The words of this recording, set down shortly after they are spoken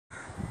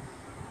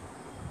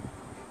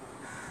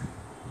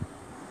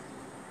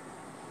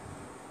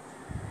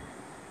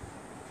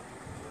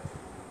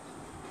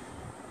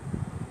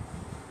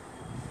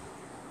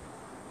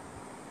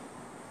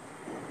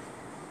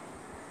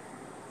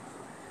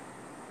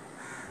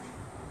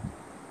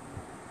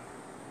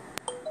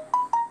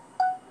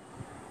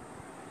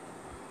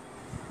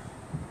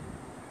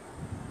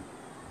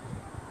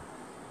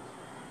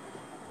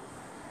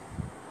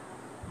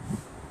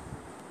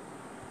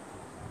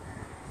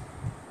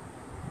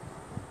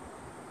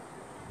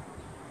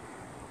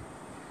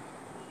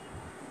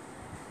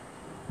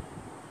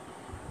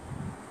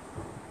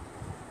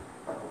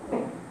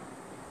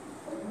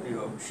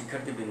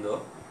শিক্ষার্থীবৃন্দ,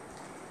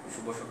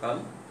 শুভ সকাল।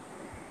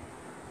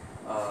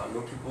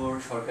 লক্ষ্মীপুর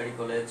সরকারি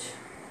কলেজ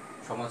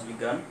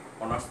সমাজবিজ্ঞান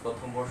অনার্স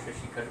প্রথম বর্ষের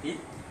শিক্ষার্থী,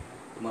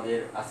 তোমাদের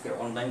আজকের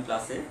অনলাইন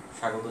ক্লাসে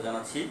স্বাগত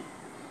জানাচ্ছি।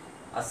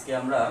 আজকে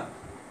আমরা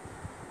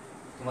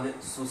তোমাদের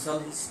social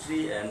history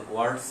and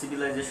world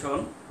civilisation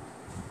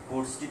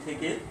কোর্সটি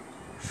থেকে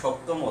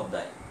সপ্তম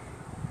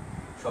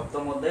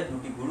অধ্যায়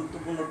দুটি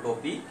গুরুত্বপূর্ণ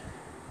টপিক,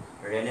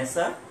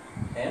 রেনেসা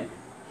অ্যান্ড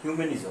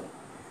হিউম্যানিজম।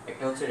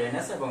 একটা হচ্ছে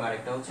রেনেসা এবং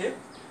আরেকটা হচ্ছে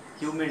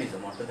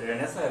হিউম্যানিজম, অর্থাৎ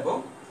রেনেসা এবং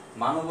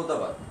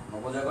মানবতাবাদ,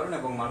 নবজাগরণ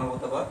এবং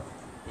মানবতাবাদ,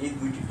 এই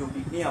দুইটি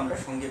টপিক নিয়ে আমরা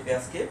সংক্ষেপে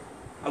আজকে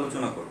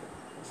আলোচনা করব।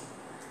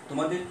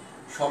 তোমাদের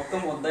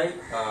সপ্তম অধ্যায়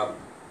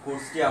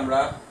কোর্সটি আমরা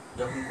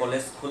যখন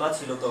কলেজ খোলা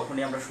ছিল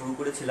তখনই আমরা শুরু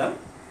করেছিলাম।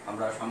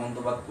 আমরা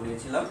সামন্তবাদ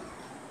পড়িয়েছিলাম,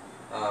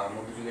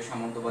 মধ্যযুগের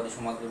সামন্তবাদী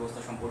সমাজ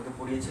ব্যবস্থা সম্পর্কে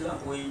পড়িয়েছিলাম।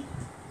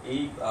 এই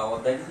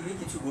অধ্যায়টি থেকে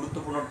কিছু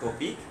গুরুত্বপূর্ণ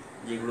টপিক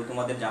যেগুলো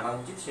তোমাদের জানা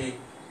উচিত, সেই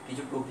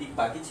কিছু টপিক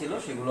বাকি ছিল,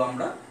 সেগুলো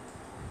আমরা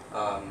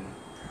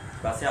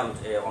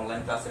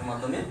অনলাইন ক্লাসের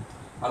মাধ্যমে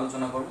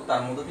আলোচনা করব।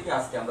 তার মধ্যে থেকে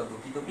আজকে আমরা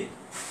দুটি টপিক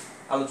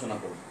আলোচনা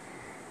করব।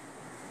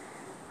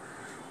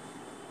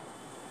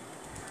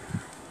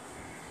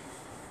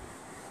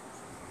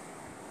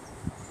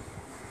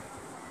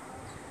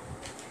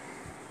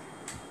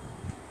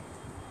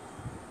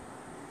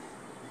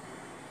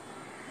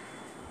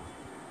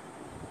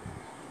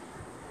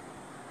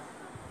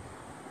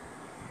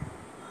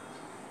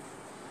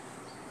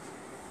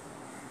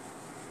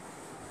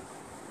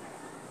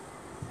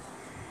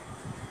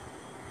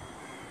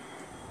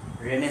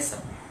 রেনেসা,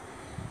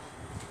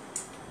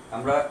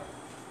 আমরা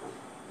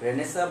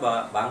রেনেসা বা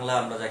বাংলা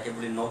আমরা যাকে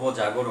বলি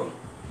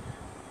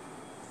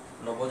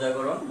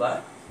নবজাগরণ বা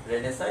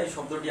রেনেসা, এই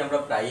শব্দটি আমরা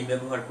প্রায়ই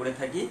ব্যবহার করে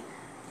থাকি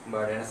বা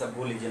রেনেসা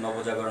বলি যে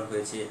নবজাগরণ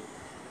হয়েছে।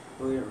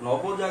 তো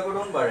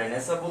নবজাগরণ বা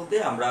রেনেসা বলতে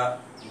আমরা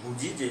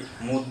বুঝি যে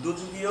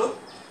মধ্যযুগীয়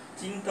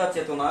চিন্তা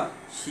চেতনা,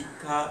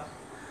 শিক্ষা,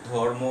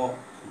 ধর্ম,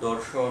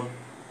 দর্শন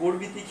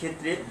প্রভৃতি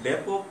ক্ষেত্রে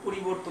ব্যাপক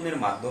পরিবর্তনের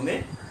মাধ্যমে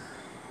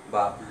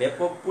বা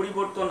ব্যাপক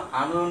পরিবর্তন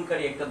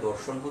আনয়নকারী একটা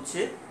দর্শন হচ্ছে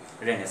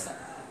রেনেসা।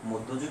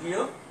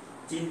 মধ্যযুগীয়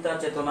চিন্তা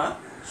চেতনা,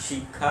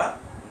 শিক্ষা,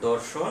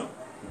 দর্শন,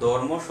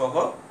 ধর্ম সহ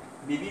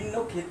বিভিন্ন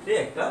ক্ষেত্রে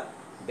একটা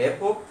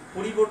ব্যাপক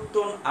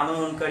পরিবর্তন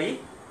আনয়নকারী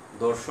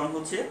দর্শন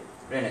হচ্ছে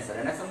রেনেসা।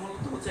 রেনেসা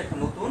মূলত হচ্ছে একটা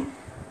নতুন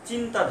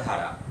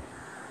চিন্তাধারা,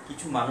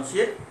 কিছু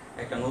মানুষের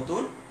একটা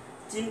নতুন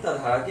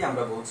চিন্তাধারাকে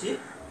আমরা বলছি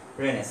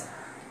রেনেসা।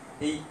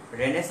 এই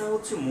রেনেসা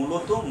হচ্ছে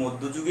মূলত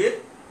মধ্যযুগের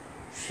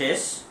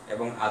শেষ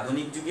এবং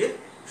আধুনিক যুগের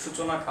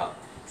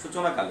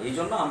সূচনাকাল। এই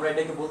জন্য আমরা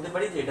এটাকে বলতে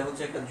পারি যে এটা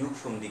হচ্ছে একটা যুগ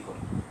সন্ধিক্ষণ।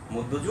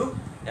 মধ্যযুগ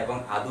এবং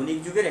আধুনিক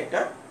যুগের একটা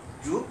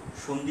যুগ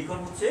সন্ধিক্ষণ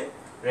হচ্ছে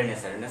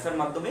রেনেসা। রেনেসার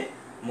মাধ্যমে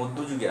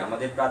মধ্যযুগের,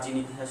 আমাদের প্রাচীন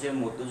ইতিহাসের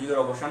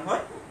মধ্যযুগের অবসান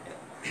হয়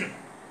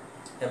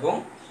এবং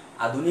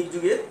আধুনিক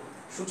যুগের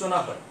সূচনা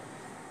হয়।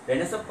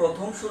 রেনেসা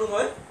প্রথম শুরু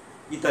হয়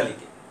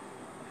ইতালিতে।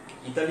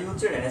 ইতালি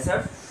হচ্ছে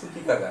রেনেসার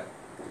সূতিকাগার।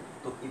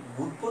 তো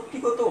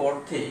ব্যুৎপত্তিগত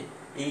অর্থে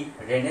এই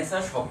রেনেসা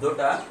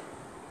শব্দটা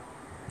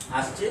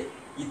আসছে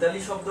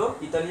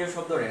ইতালীয়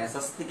শব্দ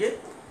রেনেসাস থেকে,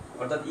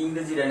 অর্থাৎ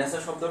ইংরেজি রেনেসা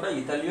শব্দটা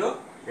ইতালীয়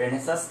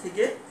রেনেসাস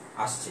থেকে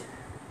আসছে।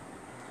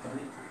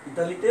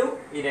 ইতালিতেও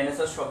এই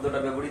রেনেসাস শব্দটা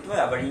ব্যবহৃত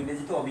হয়, আবার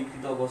ইংরেজিতে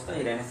অবিকৃত অবস্থায়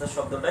এই রেনেসাস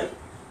শব্দটাই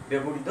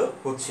ব্যবহৃত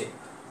হচ্ছে,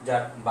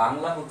 যার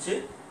বাংলা হচ্ছে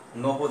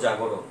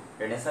নবজাগরণ।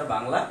 রেনেসার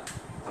বাংলা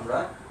আমরা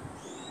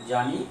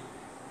জানি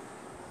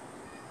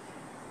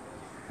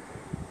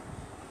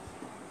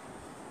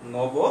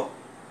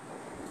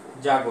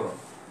নবজাগরণ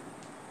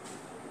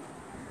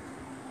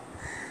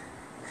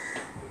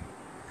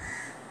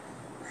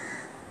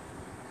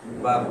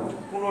বা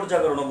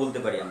পুনর্জাগরণও বলতে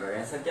পারি। আমরা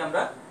রেনেসাকে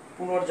আমরা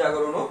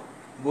পুনর্জাগরণও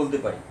বলতে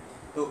পারি।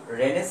 তো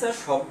রেনেসা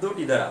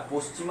শব্দটি দ্বারা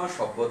পশ্চিমা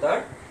সভ্যতার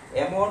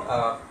এমন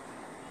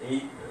এই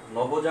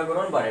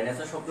নবজাগরণ বা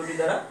রেনেসা শব্দটি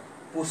দ্বারা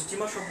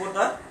পশ্চিমা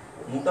সভ্যতার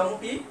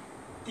মোটামুটি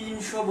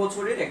 300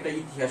 বছরের একটা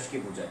ইতিহাসকে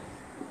বোঝায়।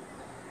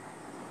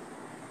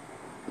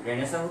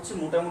 রেনেসা হচ্ছে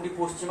মোটামুটি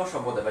পশ্চিমা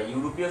সভ্যতা বা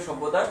ইউরোপীয়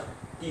সভ্যতার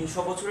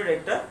 300 বছরের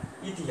একটা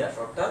ইতিহাস,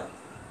 অর্থাৎ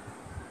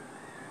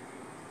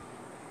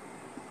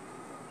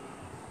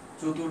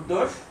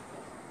চতুর্দশ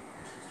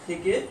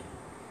থেকে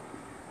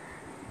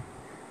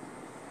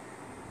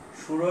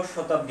ষোড়শ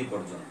শতাব্দী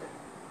পর্যন্ত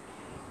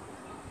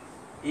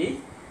এই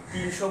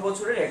 300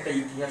 বছরের একটা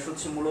ইতিহাস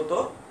হচ্ছে মূলত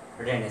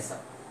রেনেসা।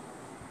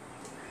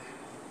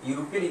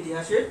 ইউরোপের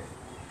ইতিহাসের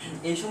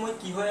এই সময়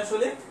কি হয়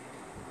আসলে,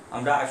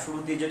 আমরা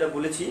শুরুতে যেটা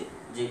বলেছি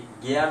যে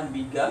জ্ঞান,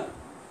 বিজ্ঞান,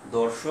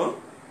 দর্শন,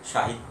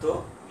 সাহিত্য,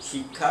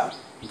 শিক্ষা,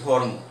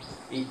 ধর্ম,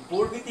 এই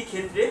প্রভৃতি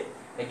ক্ষেত্রে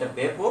একটা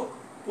ব্যাপক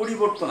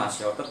পরিবর্তন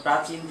আসে। অর্থাৎ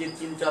প্রাচীন যে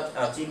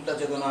চিন্তা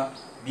চেতনা,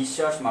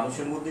 বিশ্বাস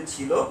মানুষের মধ্যে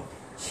ছিল,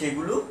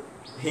 সেগুলো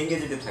ভেঙে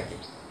যেতে থাকে।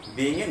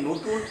 ভেঙে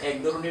নতুন এক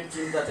ধরনের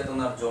চিন্তা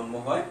চেতনার জন্ম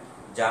হয়,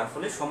 যার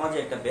ফলে সমাজে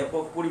একটা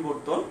ব্যাপক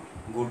পরিবর্তন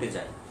ঘটে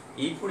যায়।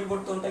 এই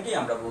পরিবর্তনটাকে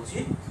আমরা বলছি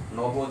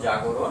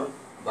নবজাগরণ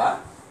বা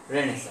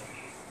রেনেসা।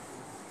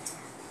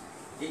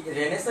 এই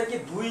রেনেসাকে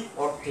দুই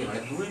অর্থে,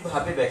 মানে দুই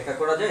ভাবে ব্যাখ্যা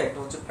করা যায়। একটা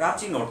হচ্ছে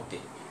প্রাচীন অর্থে,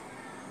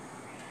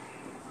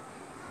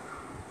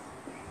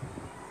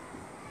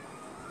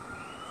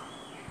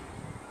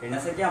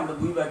 রেনেসাঁকে আমরা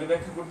দুই ভাগে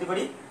ব্যাখ্যা করতে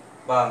পারি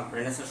বা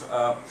রেনেসাঁ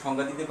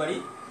সংজ্ঞা দিতে পারি।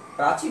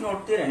 প্রাচীন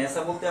অর্থে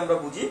রেনেসাঁ বলতে আমরা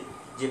বুঝি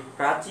যে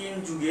প্রাচীন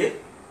যুগের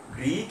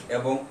গ্রিক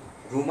এবং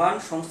রোমান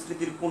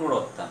সংস্কৃতির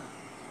পুনরুত্থান।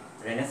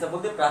 রেনেসাঁ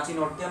বলতে প্রাচীন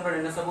অর্থে আমরা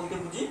রেনেসাঁ বলতে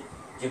বুঝি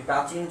যে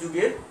প্রাচীন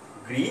যুগের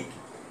গ্রিক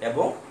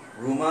এবং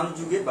রোমান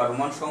যুগে বা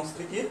রোমান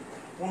সংস্কৃতির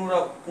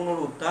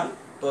পুনরুত্থান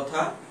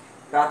তথা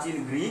প্রাচীন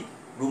গ্রিক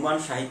রোমান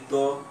সাহিত্য,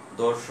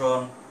 দর্শন,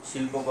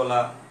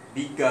 শিল্পকলা,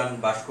 বিজ্ঞান,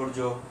 ভাস্কর্য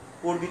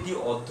প্রভৃতি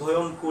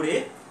অধ্যয়ন করে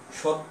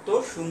সত্য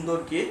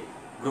সুন্দরকে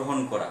গ্রহণ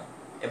করা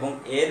এবং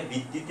এর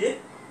ভিত্তিতে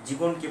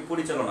জীবনকে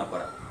পরিচালনা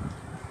করা।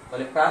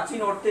 তাহলে প্রাচীন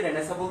অর্থে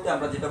রেনেসাঁ বলতে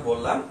আমরা যেটা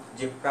বললাম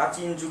যে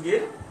প্রাচীন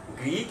যুগের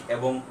গ্রিক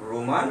এবং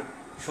রোমান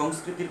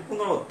সংস্কৃতির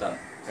পুনরুত্থান।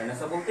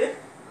 রেনেসাঁ বলতে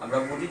আমরা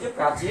বুঝি যে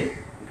প্রাচীন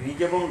গ্রিক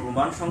এবং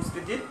রোমান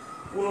সংস্কৃতির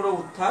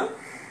পুনরুত্থান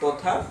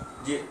তথা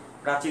যে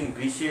প্রাচীন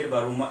গ্রীসের বা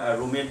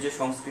রোমের যে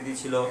সংস্কৃতি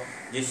ছিল,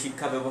 যে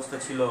শিক্ষা ব্যবস্থা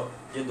ছিল,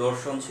 যে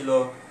দর্শন ছিল,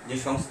 যে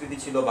সংস্কৃতি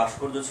ছিল,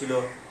 ভাস্কর্য ছিল,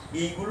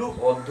 এইগুলো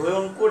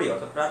অধ্যয়ন করে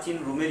অর্থাৎ প্রাচীন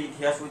রোমের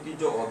ইতিহাস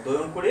ঐতিহ্য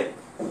অধ্যয়ন করে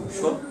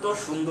সত্য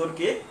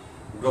সুন্দরকে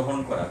গ্রহণ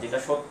করা, যেটা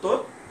সত্য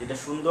যেটা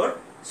সুন্দর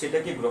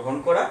সেটাকে গ্রহণ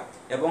করা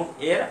এবং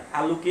এর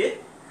আলোকে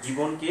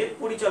জীবনকে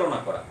পরিচালনা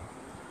করা।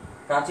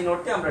 প্রাচীন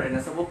অর্থে আমরা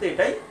রেনেসাঁ বলতে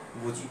এটাই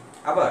বুঝি।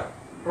 আবার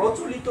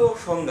প্রচলিত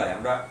সংজ্ঞায়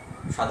আমরা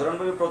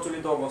সাধারণভাবে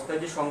প্রচলিত অবস্থায়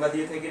যে সংজ্ঞা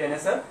দিয়ে থাকি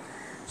রেনেসাঁ,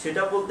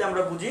 সেটা বলতে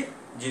আমরা বুঝি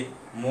যে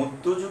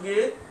মধ্যযুগে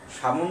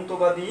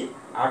সামন্তবাদী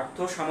আর্থ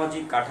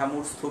সামাজিক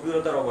কাঠামোর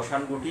স্থবিরতার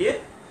অবসান ঘটিয়ে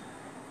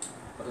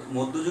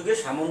মধ্যযুগে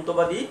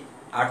সামন্তবাদী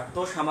আর্থ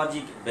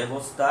সামাজিক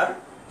ব্যবস্থার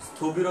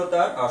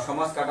স্থবিরতার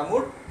সমাজ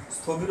কাঠামোর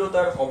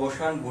স্থবিরতার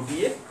অবসান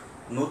ঘটিয়ে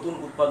নতুন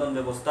উৎপাদন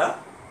ব্যবস্থা,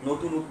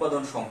 নতুন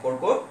উৎপাদন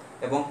সম্পর্ক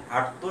এবং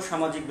আর্থ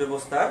সামাজিক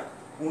ব্যবস্থার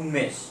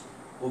উন্মেষ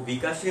ও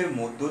বিকাশের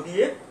মধ্য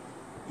দিয়ে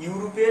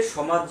ইউরোপের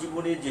সমাজ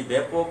জীবনের যে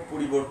ব্যাপক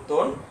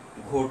পরিবর্তন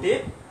ঘটে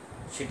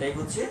সেটাই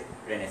হচ্ছে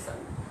রেনেসাঁ।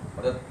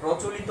 অর্থাৎ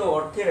প্রচলিত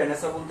অর্থে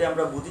রেনেসাঁ বলতে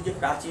আমরা বুঝি যে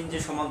প্রাচীন যে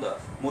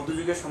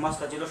মধ্যযুগের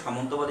সমাজটা ছিল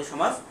সামন্তবাদী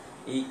সমাজ,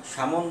 এই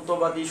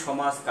সামন্তবাদী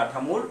সমাজ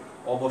কাঠামোর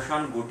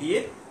অবসান ঘটিয়ে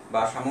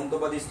বা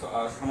সামন্তবাদী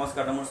সমাজ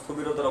কাঠামোর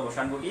স্থবিরতার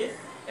অবসান ঘটিয়ে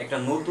একটা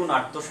নতুন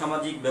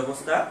আর্থসামাজিক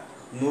ব্যবস্থা,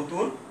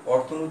 নতুন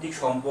অর্থনৈতিক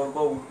সম্পর্ক,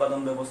 উৎপাদন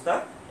ব্যবস্থা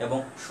এবং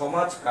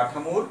সমাজ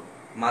কাঠামোর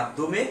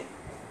মাধ্যমে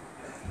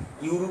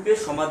ইউরোপের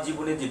সমাজ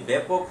জীবনে যে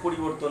ব্যাপক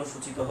পরিবর্তন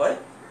সূচিত হয়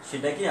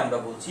সেটাকে আমরা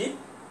বলছি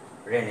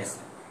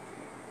রেনেসাঁ।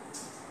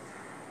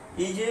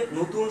 এই যে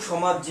নতুন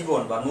সমাজ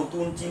জীবন বা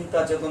নতুন চিন্তা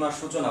চেতনার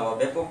সূচনা বা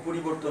ব্যাপক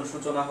পরিবর্তন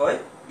সূচনা হয়,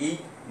 এই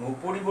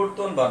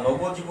পরিবর্তন বা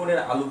নবজীবনের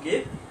আলোকে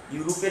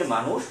ইউরোপের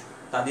মানুষ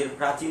তাদের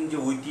প্রাচীন যে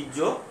ঐতিহ্য,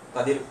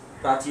 তাদের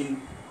প্রাচীন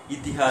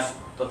ইতিহাস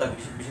তথা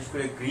বিশেষ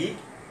করে গ্রিক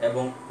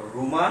এবং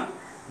রোমান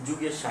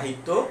যুগের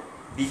সাহিত্য,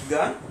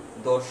 বিজ্ঞান,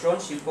 দর্শন,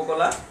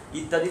 শিল্পকলা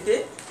ইত্যাদিতে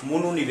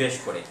মনোনিবেশ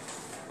করে।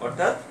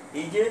 অর্থাৎ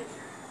এই যে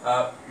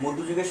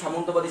মধ্যযুগের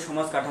সামন্তবাদী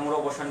সমাজ কাঠামোর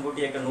অবসান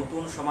ঘটিয়ে একটা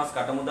নতুন সমাজ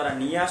কাঠামো দ্বারা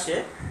নিয়ে আসে,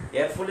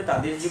 এর ফলে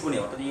তাদের জীবনে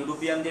অর্থাৎ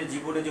ইউরোপিয়ানদের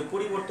জীবনে যে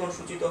পরিবর্তন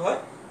সূচিত হয়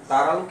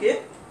তার আলোকে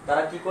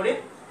তারা কি করে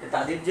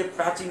তাদের যে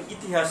প্রাচীন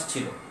ইতিহাস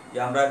ছিল, যে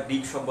আমরা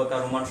গ্রিক সভ্যতা,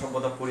 রোমান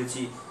সভ্যতা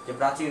পড়েছি, যে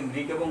প্রাচীন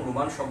গ্রিক এবং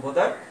রোমান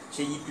সভ্যতার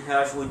সেই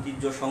ইতিহাস,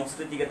 ঐতিহ্য,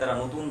 সংস্কৃতিকে তারা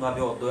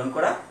নতুনভাবে অধ্যয়ন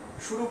করা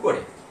শুরু করে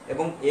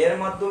এবং এর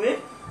মাধ্যমে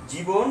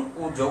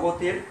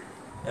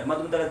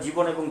তারা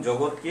জীবন এবং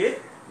জগৎকে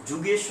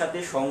যুগের সাথে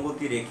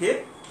সঙ্গতি রেখে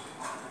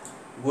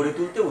গড়ে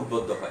তুলতে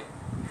উদ্বুদ্ধ হয়।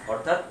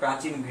 অর্থাৎ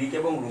প্রাচীন গ্রিক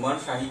এবং রোমান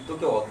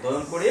সাহিত্যকে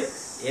অধ্যয়ন করে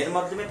এর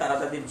মাধ্যমে তারা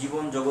তাদের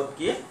জীবন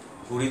জগৎকে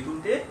গড়ে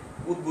তুলতে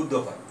উদ্বুদ্ধ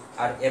হয়।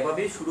 আর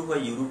এভাবেই শুরু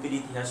হয় ইউরোপের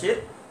ইতিহাসের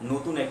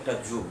নতুন একটা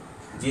যুগ,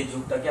 যে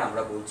যুগটাকে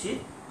আমরা বলছি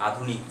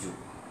আধুনিক যুগ।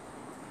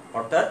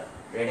 অর্থাৎ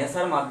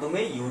রেনেসাঁর মাধ্যমে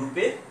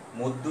ইউরোপে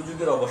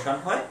মধ্যযুগের অবসান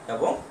হয়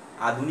এবং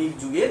আধুনিক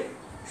যুগের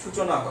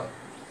সূচনা হয়।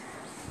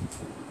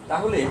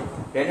 তাহলে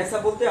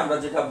রেনেসাঁ বলতে আমরা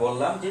যেটা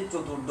বললাম যে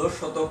চতুর্দশ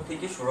শতক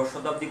থেকে ষোড়শ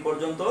শতাব্দী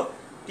পর্যন্ত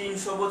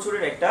 300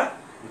 বছরের একটা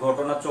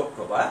ঘটনা চক্র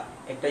বা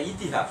একটা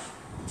ইতিহাস,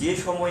 যে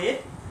সময়ে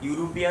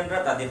ইউরোপিয়ানরা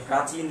তাদের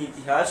প্রাচীন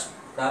ইতিহাস,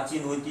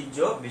 প্রাচীন ঐতিহ্য,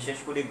 বিশেষ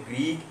করে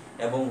গ্রিক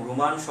এবং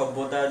রোমান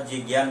সভ্যতার যে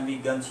জ্ঞান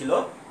বিজ্ঞান ছিল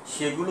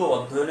সেগুলো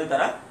অধ্যয়নে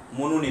তারা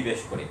মনোনিবেশ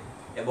করে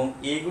এবং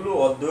এইগুলো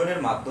অধ্যয়নের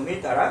মাধ্যমেই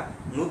তারা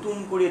নতুন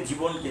করে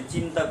জীবনকে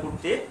চিন্তা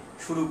করতে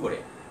শুরু করে,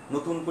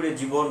 নতুন করে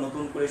জীবন,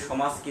 নতুন করে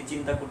সমাজকে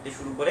চিন্তা করতে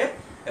শুরু করে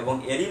এবং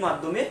এরই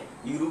মাধ্যমে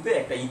ইউরোপের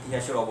একটা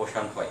ইতিহাসের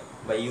অবসান হয়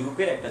বা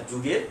ইউরোপের একটা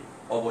যুগের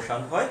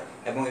অবসান হয়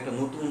এবং একটা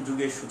নতুন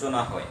যুগের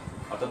সূচনা হয়।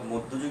 অর্থাৎ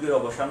মধ্যযুগের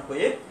অবসান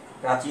হয়ে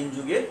প্রাচীন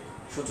যুগের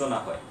সূচনা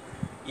হয়।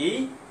 এই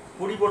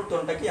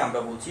পরিবর্তনটাকে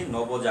আমরা বলছি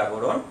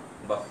নবজাগরণ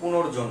বা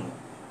পুনর্জন্ম।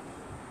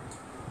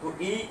 তো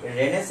এই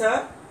রেনেসাঁ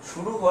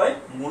শুরু হয়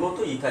মূলত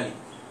ইতালি,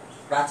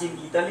 প্রাচীন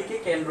ইতালিকে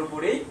কেন্দ্র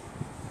করেই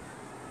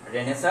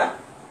রেনেসাঁ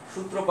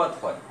সূত্রপাত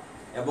হয়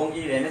এবং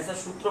এই রেনেসাঁ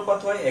সূত্রপাত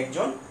হয়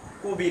একজন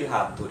কবির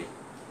হাত ধরে,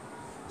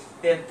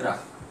 পেত্রাক।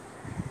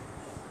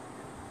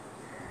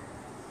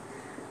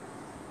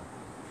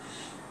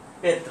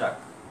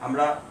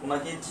 আমরা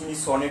ওনাকে চিনি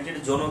সনেটের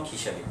জনক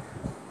হিসেবে,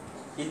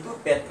 কিন্তু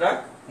পেত্রাক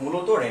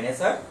মূলত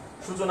রেনেসাঁর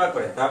সূচনা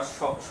করে। তার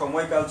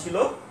সময়কাল ছিল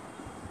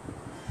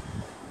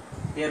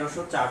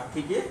 1304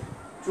 থেকে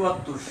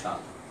 1374 সাল।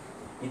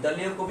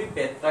 ইতালীয় কবি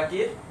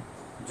পেত্রাকের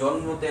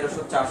জন্ম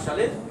 1304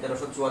 সালে,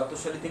 1374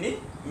 সালে তিনি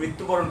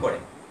মৃত্যুবরণ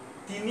করেন।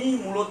 তিনি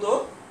মূলত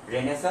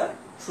রেনেসার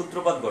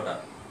সূত্রপাত ঘটান।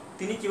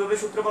 তিনি কিভাবে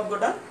সূত্রপাত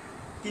ঘটান?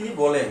 তিনি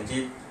বলেন যে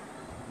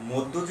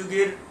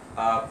মধ্যযুগের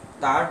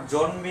তার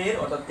জন্মের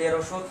অর্থাৎ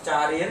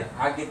 1304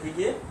 আগে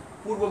থেকে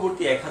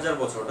পূর্ববর্তী 1000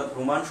 বছর অর্থাৎ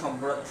রোমান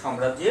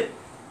সাম্রাজ্যের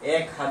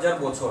 1000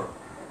 বছর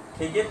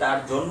থেকে তার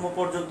জন্ম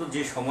পর্যন্ত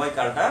যে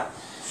সময়কালটা,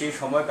 সেই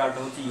সময়কালটা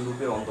হচ্ছে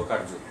ইউরোপের অন্ধকার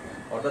যুগ।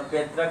 অর্থাৎ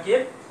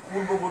পেত্রাকের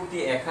পূর্ববর্তী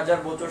 1000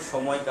 বছর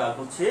সময়কাল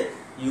হচ্ছে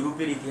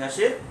ইউরোপের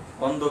ইতিহাসের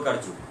অন্ধকার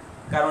যুগ।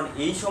 কারণ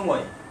এই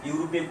সময়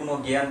ইউরোপে কোনো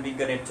জ্ঞান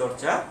বিজ্ঞানের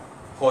চর্চা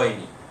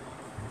হয়নি।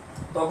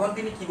 তখন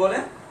তিনি কি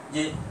বলেন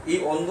যে এই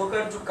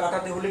অন্ধকার যুগ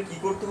কাটাতে হলে কি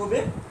করতে হবে,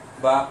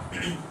 বা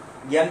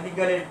জ্ঞান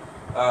বিজ্ঞানের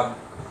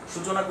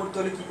সূচনা করতে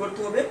হলে কি করতে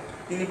হবে?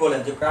 তিনি বলেন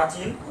যে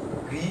প্রাচীন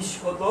গ্রিস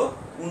হতো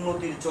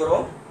উন্নতির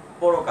চরম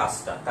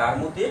পরাকাষ্ঠা। তার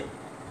মধ্যে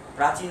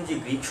প্রাচীন যে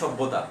গ্রিক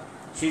সভ্যতা,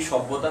 সেই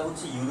সভ্যতা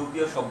হচ্ছে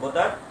ইউরোপীয়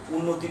সভ্যতার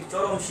উন্নতির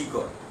চরম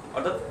শিখর,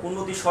 অর্থাৎ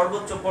উন্নতির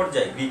সর্বোচ্চ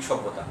পর্যায়ে গ্রিক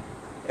সভ্যতা।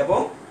 এবং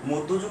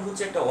মধ্যযুগ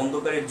হচ্ছে একটা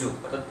অন্ধকারের যুগ,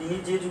 অর্থাৎ তিনি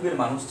যে যুগের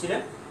মানুষ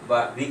ছিলেন বা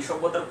গ্রিক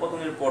সভ্যতার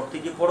পতনের পর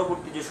থেকে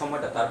পরবর্তী যে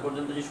সময়টা, তার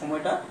পর্যন্ত যে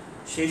সময়টা,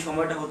 সেই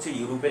সময়টা হচ্ছে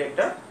ইউরোপের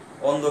একটা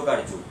অন্ধকার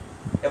যুগ।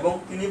 এবং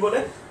তিনি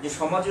বলেন যে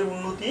সমাজের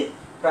উন্নতি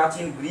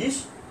প্রাচীন গ্রিস,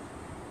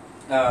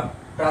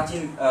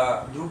 প্রাচীন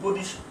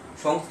ধ্রুপদী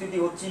সংস্কৃতি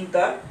ও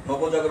চিন্তার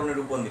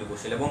নবজাগরণের উপর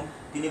নির্ভরশীল। এবং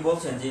তিনি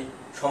বলছেন যে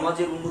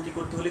সমাজের উন্নতি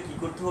করতে হলে কি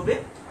করতে হবে?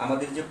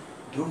 আমাদের যে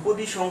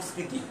ধ্রুপদী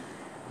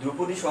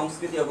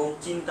সংস্কৃতি এবং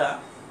চিন্তা,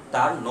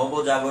 তার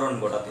নবজাগরণ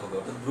ঘটাতে হবে।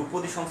 অর্থাৎ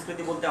ধ্রুপদী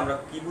সংস্কৃতি বলতে আমরা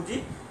কি বুঝি?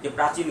 যে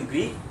প্রাচীন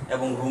গ্রিক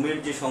এবং রোমের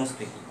যে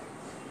সংস্কৃতি।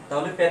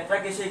 তাহলে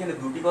পেত্রাক এসে এখানে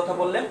দুটি কথা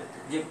বললেন।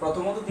 যে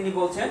প্রথমত তিনি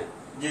বলছেন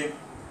যে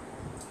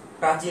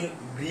প্রাচীন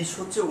গ্রিস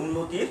হচ্ছে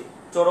উন্নতির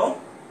চরম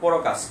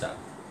পরাকাষ্ঠা,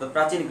 তো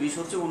প্রাচীন গ্রিস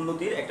হচ্ছে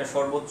উন্নতির একটা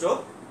সর্বোচ্চ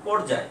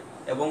পর্যায়,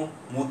 এবং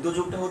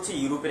মধ্যযুগটা হচ্ছে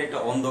ইউরোপের একটা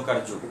অন্ধকার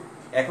যুগ।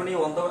 এখন এই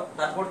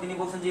তারপর তিনি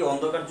বলছেন যে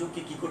অন্ধকার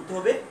যুগকে কি করতে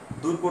হবে?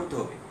 দূর করতে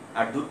হবে।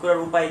 আর দূর করার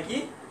উপায় কি?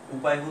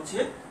 উপায় হচ্ছে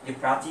যে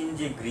প্রাচীন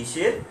যে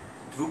গ্রিসের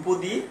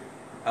ধ্রুপদী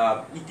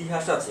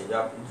ইতিহাস আছে, যা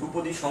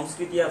ধ্রুপদী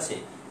সংস্কৃতি আছে,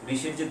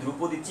 গ্রিসের যে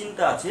ধ্রুপদী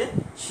চিন্তা আছে,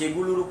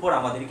 সেগুলোর উপর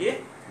আমাদেরকে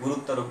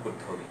গুরুত্ব আরোপ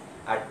করতে হবে।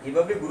 আর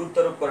এভাবে গুরুত্ব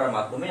আরোপ করার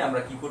মাধ্যমে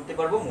আমরা কি করতে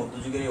পারবো?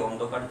 মধ্যযুগের এই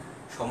অন্ধকার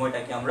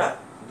সময়টাকে আমরা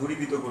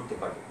দূরীভূত করতে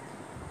পারবো।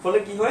 ফলে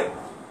কি হয়?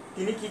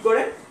 তিনি কি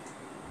করেন?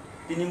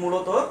 তিনি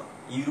মূলত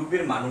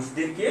ইউরোপের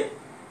মানুষদেরকে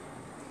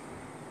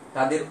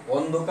তাদের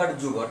অন্ধকার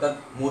যুগ অর্থাৎ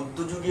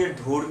মধ্যযুগের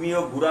ধর্মীয়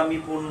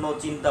গোঁড়ামিপূর্ণ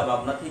চিন্তা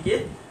ভাবনা থেকে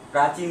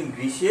প্রাচীন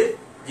গ্রিসের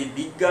যে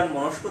বিজ্ঞান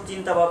মনস্ক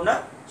চিন্তা ভাবনা,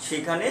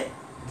 সেখানে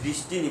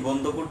দৃষ্টি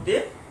নিবদ্ধ করতে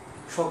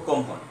সক্ষম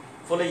হন।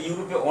 ফলে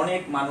ইউরোপে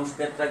অনেক মানুষ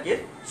পেত্রাকের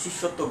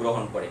শিষ্যত্ব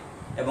গ্রহণ করে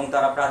এবং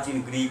তারা প্রাচীন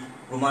গ্রিক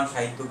রোমান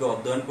সাহিত্যকে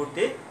অধ্যয়ন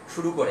করতে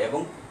শুরু করে।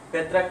 এবং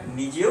পেত্রাক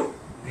নিজেও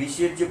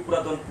গ্রিসের যে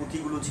পুরাতন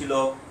পুঁথিগুলো ছিল,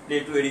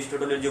 প্লেটো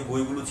এরিস্টটলের যে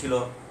বইগুলো ছিল,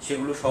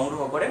 সেগুলো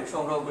সংগ্রহ করে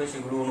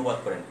সেগুলো অনুবাদ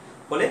করেন।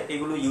 ফলে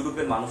এগুলো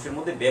ইউরোপের মানুষের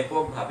মধ্যে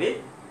ব্যাপকভাবে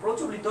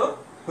প্রচলিত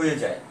হয়ে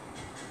যায়।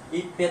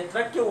 এই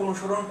পেত্রাককে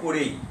অনুসরণ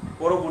করেই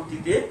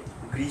পরবর্তীতে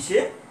গ্রিসে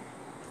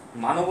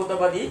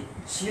মানবতাবাদী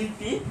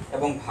শিল্পী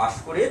এবং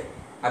ভাস্করের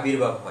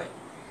আবির্ভাব হয়।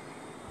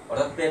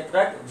 অর্থাৎ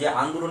পেত্রাক যে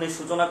আন্দোলনের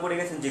সূচনা করে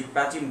গেছেন যে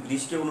প্রাচীন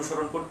গ্রিসকে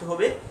অনুসরণ করতে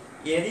হবে,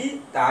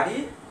 তারই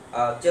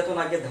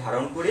চেতনাকে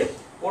ধারণ করে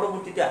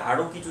পরবর্তীতে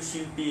আরো কিছু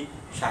শিল্পী,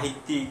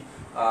 সাহিত্যিক,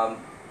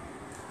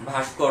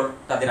 ভাস্কর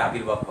তাদের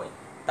আবির্ভাব হয়।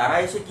 তারা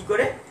এসে কি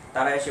করে?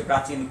 তারা এসে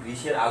প্রাচীন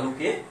গ্রিসের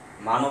আলোকে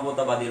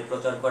মানবতাবাদের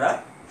প্রচার করা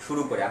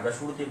শুরু করে। আমরা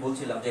শুরুতেই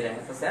বলছিলাম যে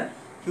রেনেসাস এন্ড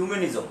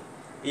হিউম্যানিজম,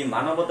 এই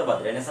মানবতাবাদ,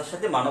 রেনেসার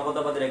সাথে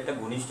মানবতাবাদের একটা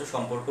ঘনিষ্ঠ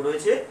সম্পর্ক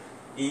রয়েছে।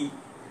 এই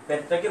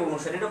পেত্রাকের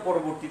অনুসারীরা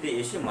পরবর্তীতে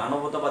এসে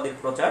মানবতাবাদের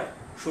প্রচার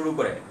শুরু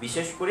করেন।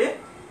 বিশেষ করে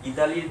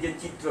ইতালির যে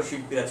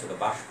চিত্রশিল্পীরা ছিল,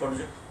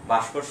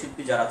 ভাস্কর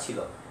শিল্পী যারা ছিল,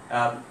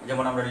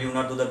 যেমন আমরা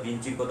লিওনার্দো দা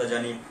ভিঞ্চির কথা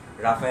জানি,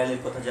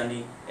 রাফায়েলের কথা জানি,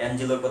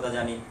 অ্যাঞ্জেলোর কথা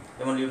জানি।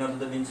 যেমন লিওনার্দো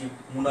দা ভিঞ্চি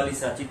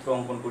মোনালিসা চিত্র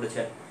অঙ্কন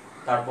করেছেন,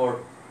 তারপর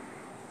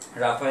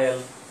রাফায়েল,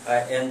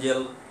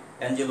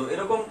 অ্যাঞ্জেলো,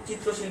 এরকম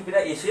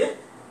চিত্রশিল্পীরা এসে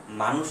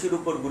মানুষের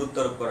উপর গুরুত্ব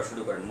আরোপ করা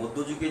শুরু করেন।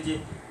 মধ্যযুগে যে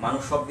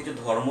মানুষ সবকিছু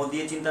ধর্ম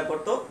দিয়ে চিন্তা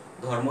করত,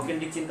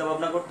 ধর্মকেন্দ্রিক চিন্তা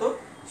ভাবনা করত,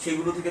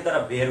 সেগুলো থেকে তারা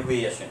বের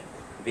হয়ে আসেন।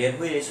 বের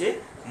হয়ে এসে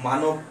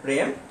মানব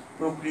প্রেম,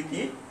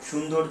 প্রকৃতি,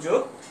 সৌন্দর্য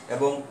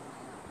এবং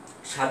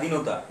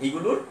স্বাধীনতা,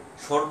 এগুলোর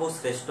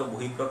সর্বশ্রেষ্ঠ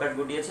বহিঃপ্রকাশ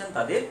ঘটিয়েছেন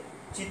তাদের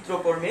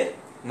চিত্রকর্মের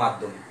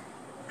মাধ্যমে।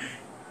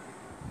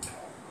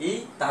 এই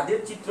তাদের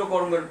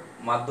চিত্রকর্মের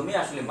মাধ্যমে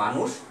আসলে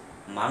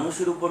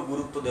মানুষের উপর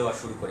গুরুত্ব দেওয়া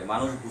শুরু করে।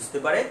 মানুষ বুঝতে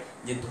পারে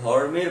যে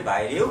ধর্মের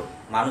বাইরেও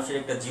মানুষের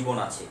একটা জীবন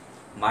আছে,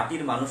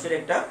 মাটির মানুষের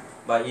একটা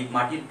বা এই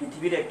মাটির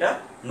পৃথিবীর একটা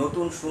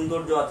নতুন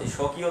সৌন্দর্য আছে,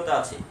 স্বকীয়তা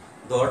আছে।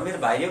 ধর্মের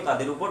বাইরেও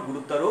তাদের উপর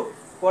গুরুত্ব আরোপ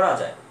করা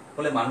যায়।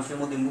 ফলে মানুষের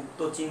মধ্যে মুক্ত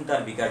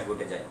চিন্তার বিকাশ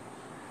ঘটে যায়,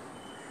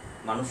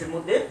 মানুষের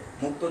মধ্যে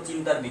মুক্ত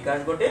চিন্তার বিকাশ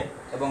ঘটে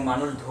এবং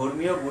মানুষ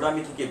ধর্মীয়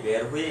গোঁড়ামি থেকে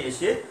বের হয়ে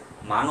এসে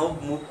মানব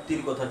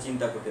মুক্তির কথা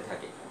চিন্তা করতে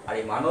থাকে। আর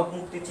এই মানব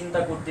মুক্তি চিন্তা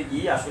করতে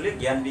গিয়ে আসলে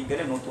জ্ঞান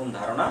বিজ্ঞানের নতুন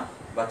ধারণা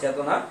বা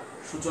চেতনার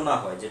সূচনা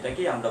হয়,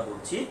 যেটাকে আমরা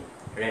বলছি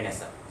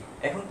রেনেসাঁ।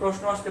 এখন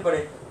প্রশ্ন আসতে পারে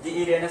যে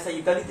এই রেনেসা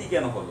ইতালিতেই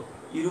কেন হলো?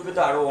 ইউরোপে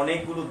তো আরো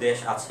অনেকগুলো দেশ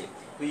আছে,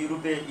 তো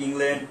ইউরোপে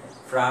ইংল্যান্ড,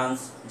 ফ্রান্স,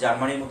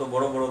 জার্মানির মতো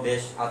বড় বড়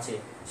দেশ আছে,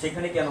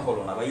 সেখানে কেন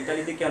হলো না বা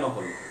ইতালিতে কেন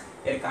হলো?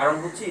 এর কারণ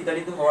হচ্ছে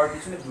ইতালিতে হওয়ার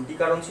পিছনে দুটি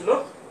কারণ ছিল।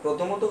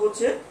 প্রথমত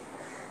হচ্ছে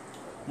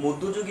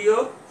মধ্যযুগীয়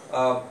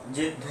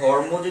যে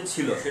ধর্ম যে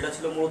ছিল সেটা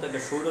ছিল মূলত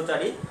একটা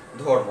স্বৈরচারী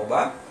ধর্ম,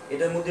 বা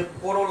এটার মধ্যে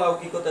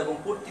পরলৌকিকতা এবং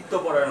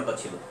কর্তৃত্বপরায়ণতা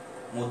ছিল।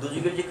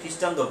 মধ্যযুগের যে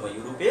খ্রিস্টান ধর্ম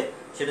ইউরোপে,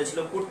 সেটা ছিল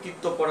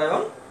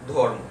কর্তৃত্বপরায়ণ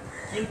ধর্ম,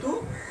 কিন্তু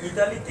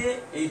ইতালিতে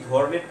এই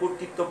ধর্মের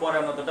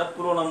কর্তৃত্বপরায়ণতাটা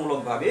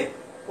তুলনামূলকভাবে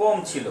কম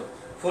ছিল।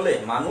 ফলে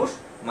মানুষ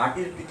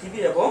মাটির পৃথিবী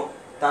এবং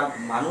তার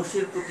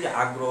মানুষের প্রতি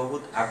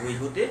আগ্রহী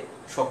হতে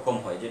সক্ষম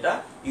হয়, যেটা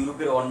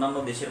ইউরোপের অন্যান্য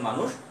দেশের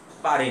মানুষ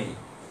পারেনি।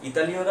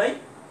 ইতালীয়রাই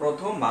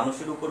প্রথম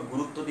মানুষের উপর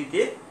গুরুত্ব দিতে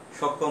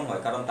সক্ষম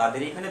হয়, কারণ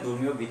তাদের এখানে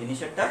ধর্মীয়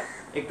বিধিনিষেধটা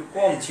একটু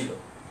কম ছিল।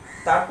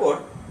 তারপর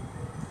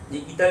যে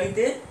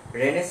ইতালিতে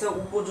রেনেসা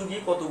উপযোগী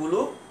কতগুলো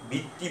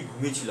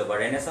ভিত্তিভূমি ছিল, বা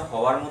রেনেসা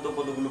হওয়ার মতো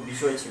কতগুলো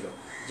বিষয় ছিল।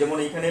 যেমন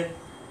এখানে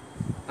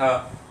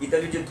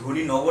ইতালির যে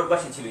ধনী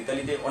নগরবাসী ছিল,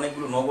 ইতালিতে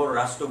অনেকগুলো নগর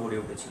রাষ্ট্র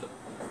গড়ে উঠেছিল,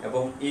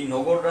 এবং এই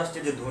নগর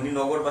রাষ্ট্রে যে ধনী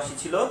নগরবাসী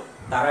ছিল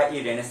তারা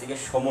এই রেনেসাকে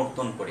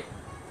সমর্থন করে,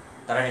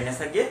 তারা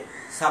রেনেসাকে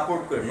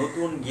সাপোর্ট করে,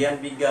 নতুন জ্ঞান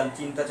বিজ্ঞান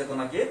চিন্তা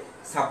চেতনাকে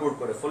সাপোর্ট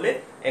করে। ফলে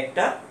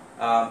একটা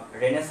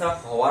রেনেসা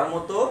হওয়ার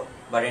মতো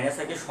বা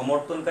রেনেসাকে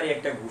সমর্থনকারী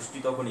একটা গোষ্ঠী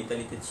তখন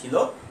ইতালিতে ছিল,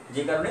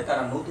 যে কারণে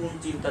তারা নতুন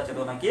চিন্তা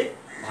চেতনাকে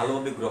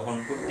ভালোভাবে গ্রহণ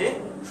করতে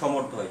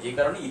সমর্থ হয়, যে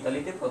কারণে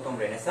ইতালিতে প্রথম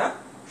রেনেসা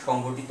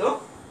সংগঠিত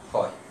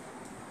হয়।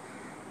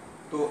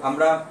 তো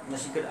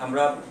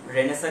আমরা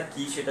রেনেসা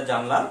কি সেটা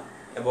জানলাম,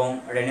 এবং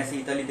রেনেসা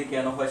ইতালিতে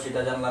কেন হয়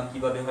সেটা জানলাম,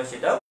 কিভাবে হয়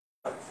সেটা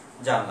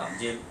জানলাম।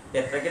 যে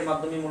পেট্রাকের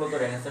মাধ্যমে মূলত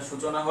রেনেসার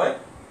সূচনা হয়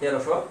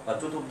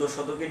 1314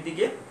 শতকের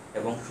দিকে,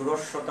 এবং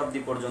 16 শতাব্দী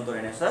পর্যন্ত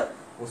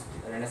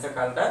রেনেসা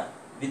কালটা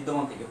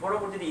বিদ্যমান থেকে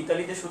পরবর্তীতে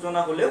ইতালিতে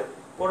সূচনা হলেও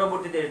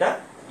পরবর্তীতে এটা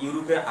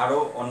ইউরোপের আরো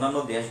অন্যান্য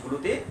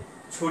দেশগুলোতে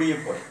ছড়িয়ে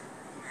পড়ে।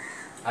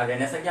 আর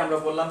রেনেসাকে আমরা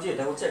বললাম যে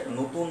এটা হচ্ছে একটা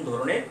নতুন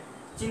ধরনের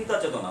চিন্তা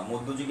চেতনা।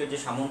 মধ্যযুগের যে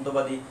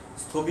সামন্তবাদী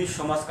স্থবির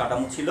সমাজ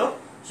কাঠামো ছিল,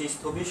 সেই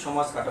স্থবির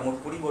সমাজ কাঠামোর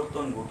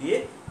পরিবর্তন ঘটিয়ে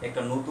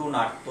একটা নতুন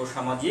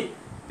আর্থসামাজিক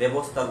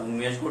ব্যবস্থার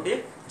উন্মেষ ঘটে,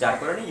 যার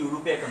কারণে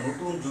ইউরোপে একটা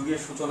নতুন যুগের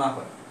সূচনা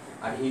হয়।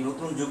 আর এই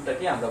নতুন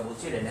যুগটাকে আমরা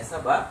বলছি রেনেসা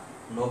বা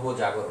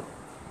নবজাগরণ।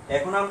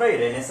 এখন আমরা এই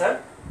রেনেসার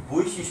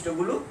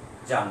বৈশিষ্ট্যগুলো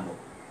জানব।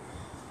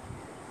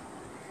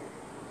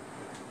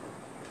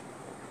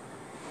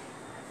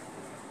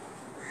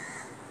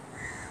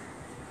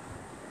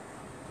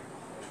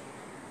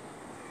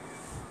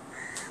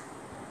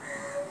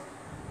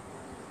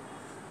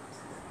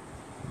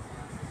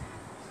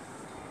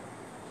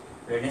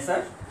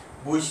 রেনেসার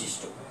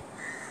বৈশিষ্ট্য,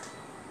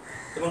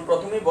 এবং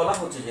প্রথমেই বলা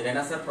হচ্ছে যে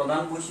রেনেসার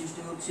প্রধান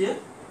বৈশিষ্ট্য হচ্ছে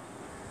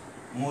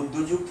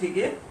মধ্যযুগ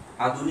থেকে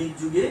আধুনিক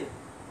যুগে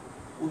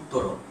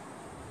উত্তরণ।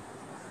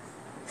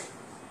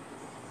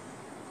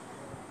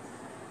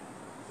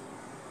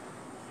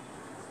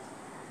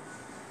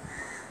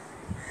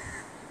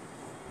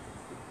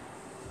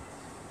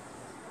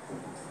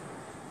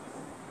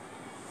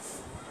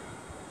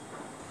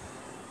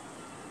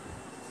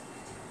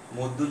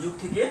 মধ্যযুগ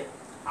থেকে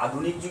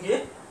আধুনিক যুগে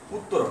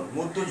উত্তরণ।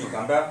 মধ্যযুগ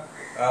আমরা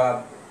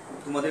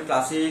তোমাদের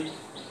ক্লাসে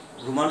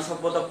রোমান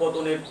সভ্যতা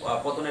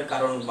পতনের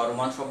কারণ বা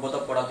রোমান সভ্যতা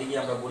পড়াতে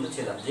গিয়ে আমরা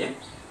বলেছিলাম যে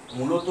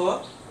মূলত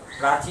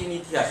প্রাচীন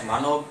ইতিহাস,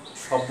 মানব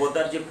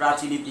সভ্যতার যে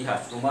প্রাচীন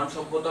ইতিহাস, রোমান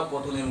সভ্যতা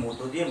পতনের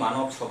মধ্য দিয়ে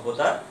মানব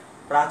সভ্যতার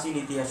প্রাচীন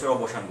ইতিহাসের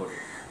অবসান ঘটে,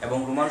 এবং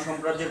রোমান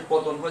সাম্রাজ্যের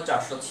পতন হয়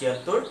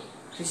 476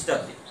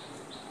 খ্রিস্টাব্দে।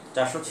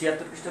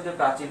 476 খ্রিস্টাব্দে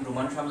প্রাচীন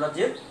রোমান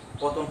সাম্রাজ্যের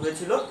পতন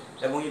হয়েছিল,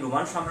 এবং এই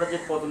রোমান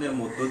সাম্রাজ্যের পতনের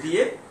মধ্য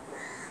দিয়ে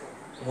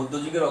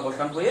মধ্যযুগের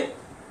অবসান হয়ে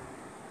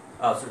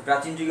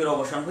প্রাচীন যুগের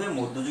অবসান হয়ে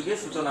মধ্যযুগের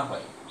সূচনা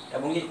হয়,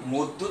 এবং এই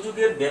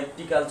মধ্যযুগের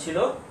ব্যাপ্তিকাল ছিল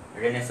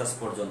রেনেসাস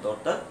পর্যন্ত,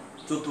 অর্থাৎ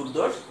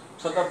 14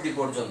 শতাব্দী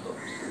পর্যন্ত।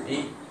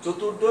 এই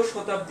 14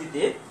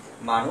 শতাব্দীতে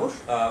মানুষ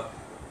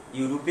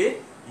ইউরোপে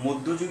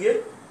মধ্যযুগের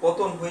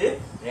পতন হয়ে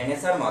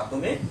রেনেসার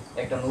মাধ্যমে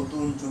একটা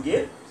নতুন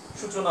যুগের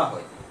সূচনা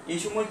হয়। এই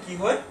সময় কি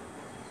হয়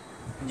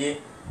যে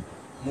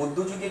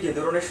মধ্যযুগে যে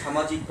ধরনের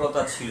সামাজিক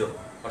প্রথা ছিল,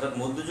 অর্থাৎ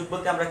মধ্যযুগ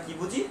বলতে আমরা কি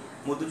বুঝি?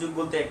 মধ্যযুগ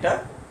বলতে একটা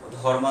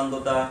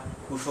ধর্মান্ধতা,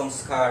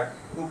 কুসংস্কার,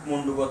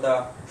 কূপমণ্ডুকতা,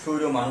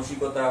 স্বৈর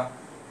মানসিকতা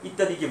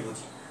ইত্যাদিকে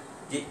বুঝি।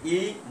 যে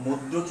এই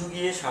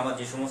মধ্যযুগীয়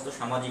যে সমস্ত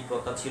সামাজিক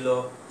প্রথা ছিল,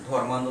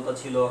 ধর্মান্ধতা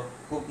ছিল,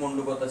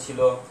 কূপমণ্ডুকতা ছিল,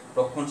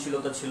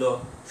 রক্ষণশীলতা ছিল,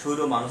 স্বৈর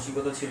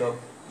মানসিকতা ছিল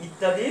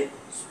ইত্যাদি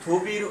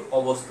স্থবির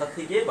অবস্থা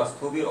থেকে বা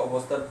স্থবির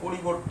অবস্থার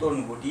পরিবর্তন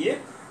ঘটিয়ে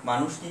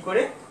মানুষ কি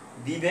করে?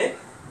 বিবেক,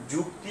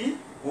 যুক্তি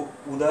ও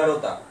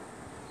উদারতা,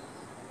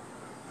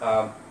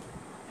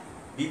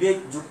 বিবেক,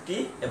 যুক্তি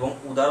এবং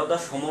উদারতা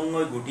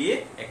সমন্বয় ঘটিয়ে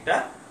একটা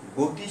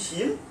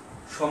গতিশীল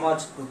সমাজ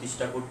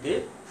প্রতিষ্ঠা করতে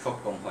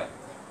সক্ষম হয়।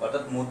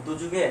 অর্থাৎ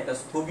মধ্যযুগে একটা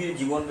স্থবির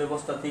জীবন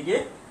ব্যবস্থা থেকে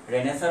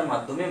রেনেসার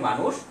মাধ্যমে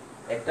মানুষ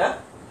একটা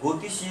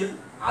গতিশীল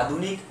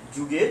আধুনিক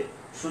যুগের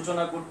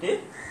সূচনা করতে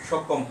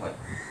সক্ষম হয়।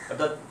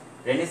 অর্থাৎ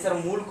রেনেসার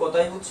মূল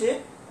কথাই হচ্ছে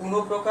কোনো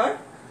প্রকার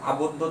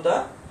আবদ্ধতা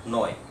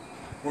নয়,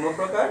 কোনো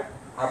প্রকার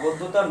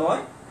আবদ্ধতা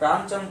নয়,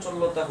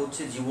 প্রাণচাঞ্চল্যতা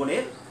হচ্ছে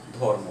জীবনের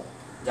ধর্ম।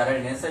 যারা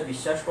রেনেসায়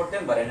বিশ্বাস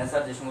করতেন বা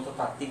রেনেসার যে সমস্ত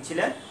তাত্ত্বিক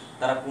ছিলেন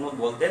তারা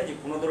বলতেন যে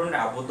কোনো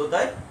ধরনের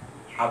আবদ্ধতায়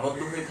আবদ্ধ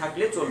হয়ে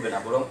থাকলে চলবে না,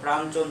 বরং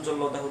প্রাণ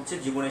চঞ্চলতা হচ্ছে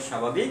জীবনের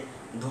স্বাভাবিক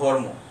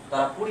ধর্ম।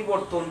 তারা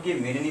পরিবর্তনকে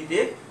মেনে নিতে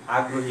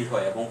আগ্রহী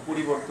হয় এবং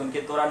পরিবর্তনকে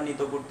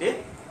ত্বরান্বিত করতে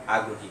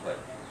আগ্রহী হয়।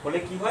 ফলে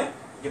কি হয়,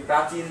 যে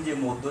প্রাচীন যে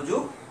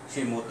মধ্যযুগ,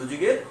 সেই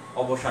মধ্যযুগের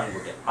অবসান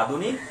ঘটে।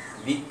 আধুনিক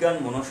বিজ্ঞান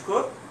মনস্ক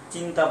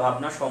চিন্তা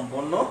ভাবনা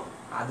সম্পন্ন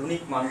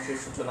আধুনিক মানুষের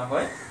সূচনা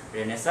হয়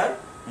রেনেসার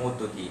মধ্য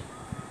দিয়ে।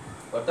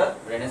 অর্থাৎ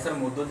রেনেসার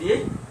মধ্য দিয়ে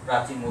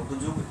প্রাচীন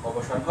মধ্যযুগ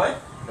অবসান হয়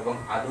এবং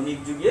আধুনিক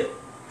যুগের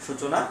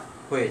সূচনা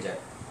হয়ে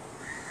যায়।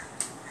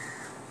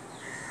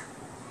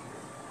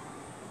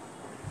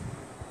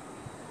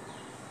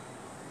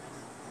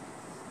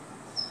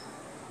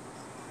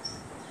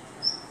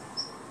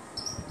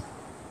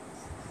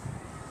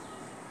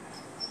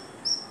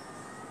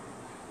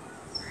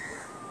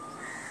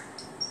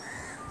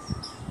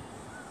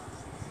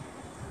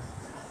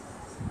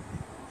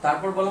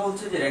 তারপর বলা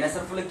হচ্ছে যে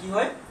রেনেসার ফলে কি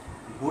হয়,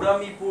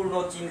 গোঁড়ামিপূর্ণ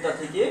চিন্তা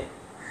থেকে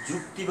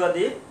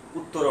যুক্তিবাদে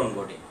উত্তরণ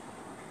ঘটে।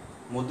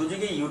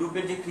 মধ্যযুগে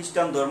ইউরোপের যে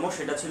খ্রিস্টান ধর্ম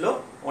সেটা ছিল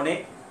অনেক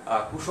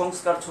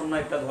কুসংস্কারচ্ছন্ন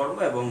একটা ধর্ম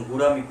এবং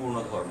গোঁড়ামিপূর্ণ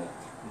ধর্ম।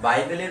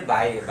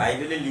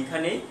 বাইবেলের লেখা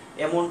নেই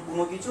এমন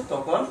কোনো কিছু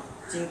তখন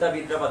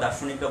চিন্তাবিদরা বা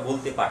দার্শনিকরা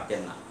বলতে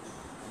পারতেন না।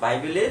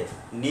 বাইবেলে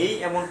নেই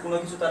এমন কোনো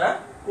কিছু তারা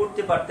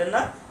করতে পারতেন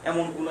না,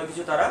 এমন কোনো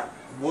কিছু তারা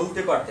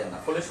বলতে পারতেন না।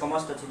 ফলে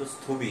সমাজটা ছিল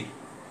স্থবির।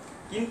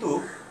 কিন্তু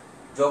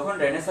যখন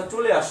রেনেসাঁ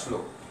চলে আসলো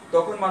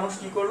তখন মানুষ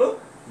কি করলো,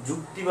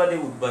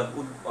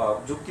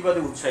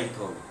 যুক্তিবাদে উৎসাহিত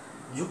হলো।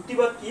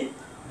 যুক্তিবাদ কি?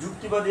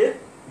 যুক্তিবাদের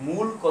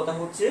মূল কথা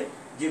হচ্ছে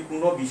যে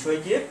কোনো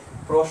বিষয়কে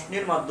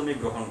প্রশ্নের মাধ্যমে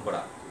গ্রহণ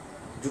করা।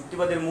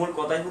 যুক্তিবাদের মূল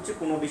কথাই হচ্ছে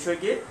কোনো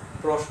বিষয়কে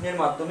প্রশ্নের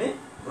মাধ্যমে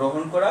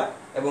গ্রহণ করা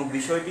এবং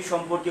বিষয়টি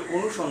সম্পর্কে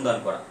অনুসন্ধান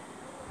করা।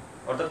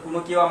 অর্থাৎ কোনো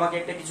কেউ আমাকে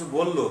একটা কিছু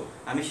বললো,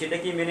 আমি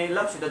সেটাকে মেনে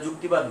নিলাম, সেটা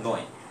যুক্তিবাদ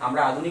নয়।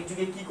 আমরা আধুনিক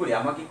যুগে কি করি,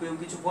 আমাকে কেউ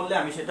কিছু বললে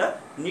আমি সেটা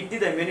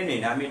নির্দ্বিধায় মেনে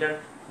নিই না, আমি এটার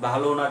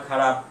ভালো না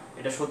খারাপ,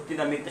 এটা সত্যি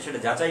না মিথ্যা সেটা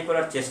যাচাই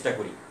করার চেষ্টা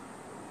করি।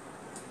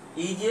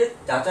 এই যে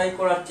যাচাই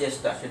করার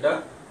চেষ্টা, সেটা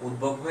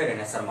উদ্ভব হয়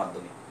রেনেসার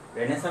মাধ্যমে।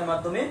 রেনেসার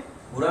মাধ্যমে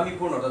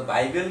গোঁড়ামিপূর্ণ অর্থাৎ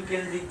বাইবেল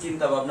কেন্দ্রিক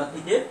চিন্তা ভাবনা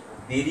থেকে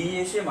বেরিয়ে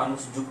এসে মানুষ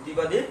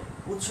যুক্তিবাদে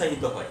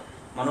উৎসাহিত হয়।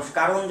 মানুষ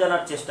কারণ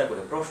জানার চেষ্টা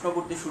করে, প্রশ্ন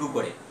করতে শুরু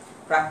করে।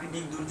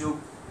 প্রাকৃতিক দুর্যোগ,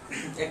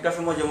 একটা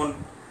সময় যেমন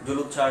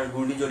জলোচ্ছ্বাস,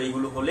 ঘূর্ণিঝড়,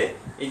 এগুলো হলে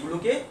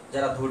এগুলোকে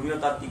যারা ধর্মীয়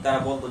তাত্ত্বিক তারা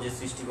বলতো যে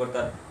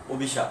সৃষ্টিকর্তার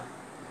অভিশাপ।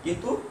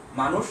 কিন্তু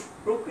মানুষ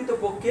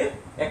প্রকৃতপক্ষে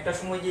একটা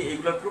সময় যে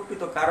এগুলোর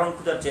প্রকৃত কারণ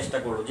খোঁজার চেষ্টা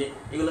করলো, যে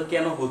এগুলো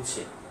কেন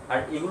হচ্ছে। আর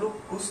এগুলো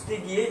খুঁজতে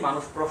গিয়ে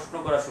মানুষ প্রশ্ন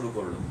করা শুরু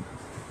করলো।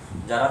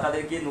 যারা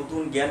তাদেরকে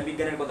নতুন জ্ঞান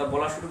বিজ্ঞানের কথা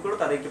বলা শুরু করলো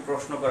তাদেরকে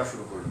প্রশ্ন করা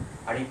শুরু করলো।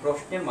 আর এই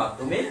প্রশ্নের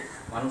মাধ্যমে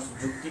মানুষ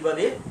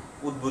যুক্তিবাদে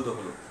উদ্ভূত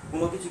হলো।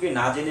 কোনো কিছুকে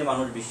না জেনে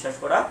মানুষ বিশ্বাস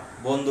করা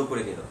বন্ধ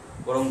করে দিল,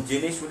 বরং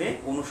জেনে শুনে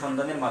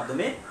অনুসন্ধানের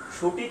মাধ্যমে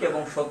সঠিক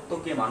এবং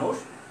সত্যকে মানুষ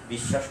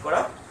বিশ্বাস করা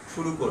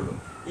শুরু করলো।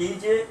 এই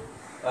যে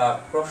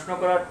প্রশ্ন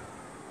করার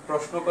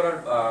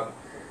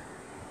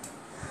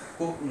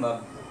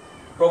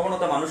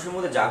প্রবণতা মানুষের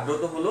মধ্যে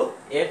জাগ্রত হলো,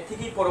 এর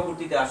থেকেই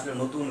পরবর্তীতে আসলে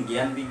নতুন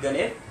জ্ঞান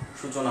বিজ্ঞানের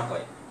সূচনা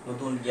হয়।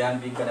 নতুন জ্ঞান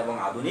বিজ্ঞান এবং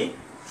আধুনিক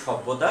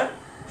সভ্যতার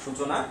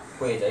সূচনা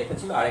হয়ে যায়। এটা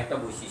ছিল আরেকটা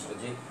বৈশিষ্ট্য,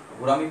 যে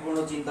গোঁড়ামিপূর্ণ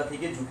চিন্তা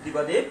থেকে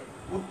যুক্তিবাদের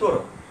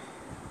উত্তরণ।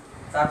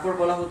 তারপর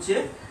বলা হচ্ছে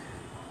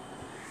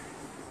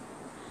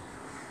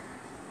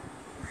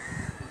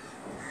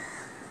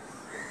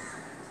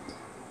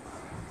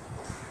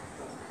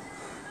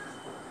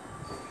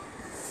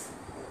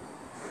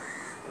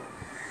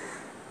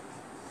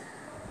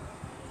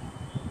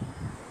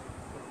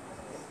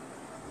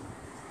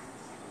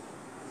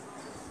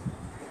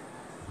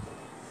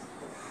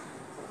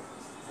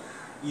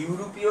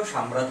ইউরোপীয়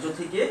সাম্রাজ্য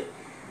থেকে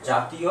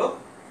জাতীয়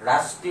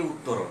রাষ্ট্রে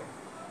উত্তরণ।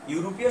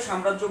 ইউরোপীয়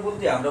সাম্রাজ্য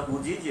বলতে আমরা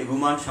বুঝি যে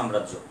রোমান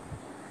সাম্রাজ্য।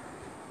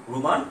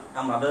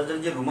 আমরা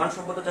জানি যে রোমান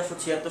সভ্যতা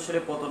 476 সালে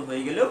পতন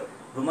হয়ে গেলেও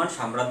রোমান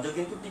সাম্রাজ্য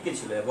কিন্তু টিকে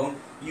ছিল। এবং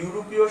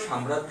ইউরোপীয়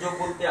সাম্রাজ্য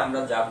বলতে আমরা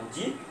যা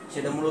বুঝি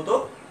সেটা মূলত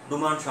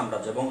রোমান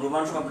সাম্রাজ্য, এবং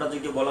রোমান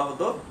সাম্রাজ্যকে বলা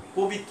হতো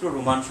পবিত্র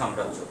রোমান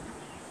সাম্রাজ্য।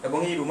 এবং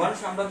এই রোমান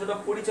সাম্রাজ্যটা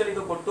পরিচালিত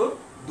করত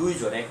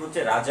দুইজন, এক হচ্ছে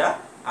রাজা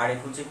আর এক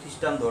হচ্ছে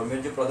খ্রিস্টান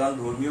ধর্মের যে প্রধান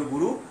ধর্মীয়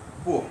গুরু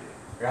পোপ।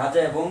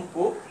 রাজা এবং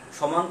পোপ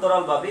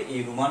সমান্তরালভাবে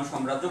এই রোমান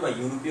সাম্রাজ্য বা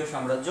ইউরোপীয়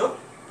সাম্রাজ্য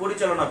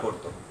পরিচালনা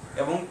করত।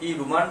 এবং এই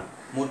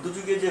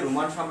মধ্যযুগে যে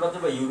রোমান সাম্রাজ্য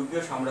বা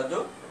ইউরোপীয় সাম্রাজ্য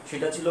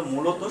সেটা ছিল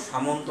মূলত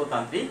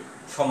সামন্ততান্ত্রিক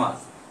সমাজ।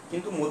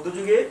 কিন্তু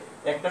মধ্যযুগে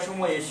একটা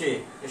সময় এসে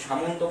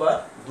সামন্তবাদ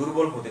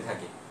দুর্বল হতে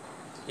থাকে।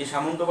 এই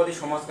সামন্তবাদী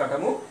সমাজ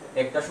কাঠামো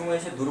একটা সময়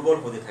এসে দুর্বল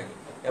হতে থাকে,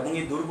 এবং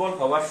এই দুর্বল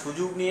হওয়ার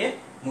সুযোগ নিয়ে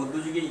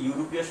মধ্যযুগে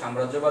ইউরোপীয়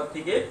সাম্রাজ্যবাদ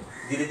থেকে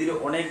ধীরে ধীরে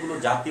অনেকগুলো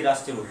জাতি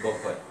রাষ্ট্রের উদ্ভব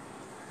হয়।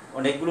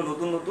 অনেকগুলো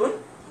নতুন নতুন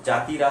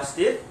জাতি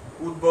রাষ্ট্রের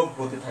উদ্ভব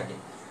হতে থাকে,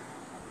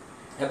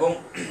 এবং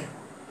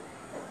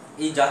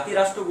এই জাতি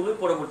রাষ্ট্রগুলো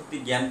পরবর্তী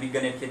জ্ঞান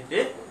বিজ্ঞানের ক্ষেত্রে,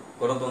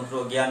 গণতন্ত্র,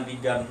 জ্ঞান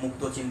বিজ্ঞান,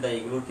 মুক্ত চিন্তা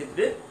এগুলোর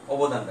ক্ষেত্রে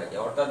অবদান রাখে।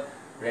 অর্থাৎ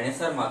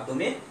রেনেসাঁর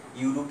মাধ্যমে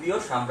ইউরোপীয়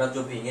সাম্রাজ্য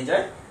ভেঙে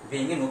যায়,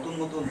 ভেঙে নতুন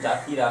নতুন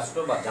জাতি রাষ্ট্র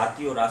বা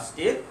জাতীয়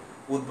রাষ্ট্রের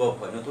উদ্ভব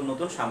হয়। নতুন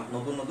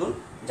নতুন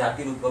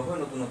জাতির উদ্ভব হয়,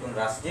 নতুন নতুন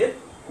রাষ্ট্রের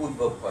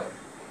উদ্ভব হয়।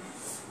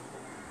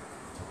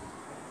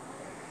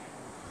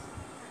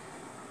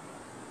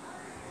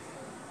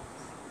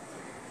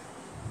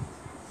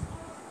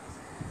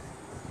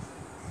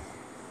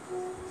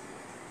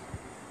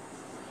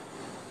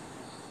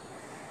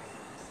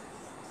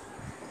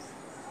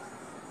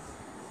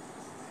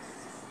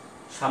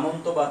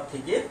 সামন্তবাদ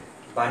থেকে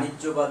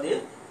বাণিজ্যবাদে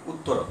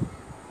উত্তরণ।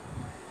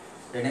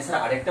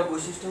 রেনেসাঁর আরেকটা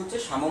বৈশিষ্ট্য হচ্ছে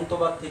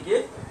সামন্তবাদ থেকে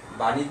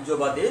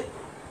বাণিজ্যবাদে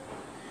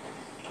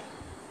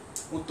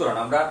উত্তরণ।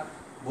 আমরা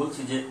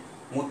বলছি যে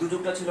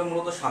মধ্যযুগটা ছিল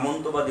মূলত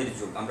সামন্তবাদের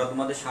যুগ। আমরা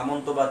তোমাদের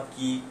সামন্তবাদ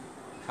কি,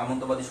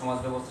 সামন্তবাদী সমাজ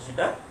ব্যবস্থা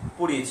সেটা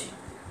পড়িয়েছি।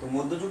 তো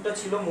মধ্যযুগটা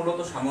ছিল মূলত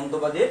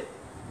সামন্তবাদের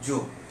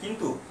যুগ,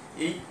 কিন্তু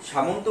এই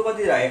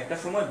সামন্তবাদীরা একটা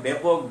সময়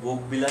ব্যাপক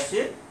ভোগবিলাসে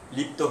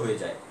লিপ্ত হয়ে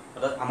যায়।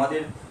 অর্থাৎ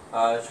আমাদের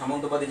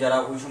সামন্তবাদী যারা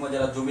ওই সময়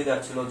যারা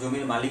জমিদার ছিল,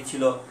 জমির মালিক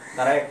ছিল,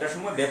 তারা একটা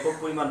সময় ব্যাপক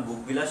পরিমাণ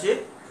ভোগবিলাসে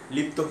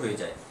লিপ্ত হয়ে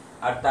যায়।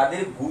 আর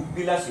তাদের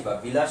ভোগবিলাসী বা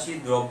বিলাসী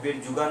দ্রব্যের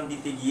যোগান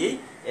দিতে গিয়ে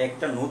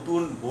একটা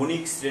নতুন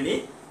বণিক শ্রেণী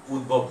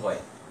উদ্ভব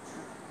হয়,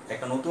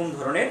 একটা নতুন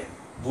ধরনের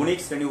বণিক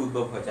শ্রেণী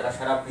উদ্ভব হয় যারা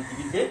সারা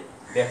পৃথিবীতে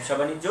ব্যবসা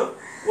বাণিজ্য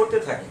করতে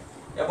থাকে।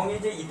 এবং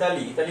এই যে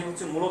ইতালি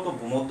হচ্ছে মূলত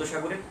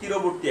ভূমধ্যসাগরের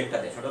তীরবর্তী একটা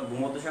দেশ, অর্থাৎ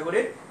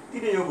ভূমধ্যসাগরের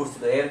তীরে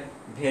অবস্থিত। এর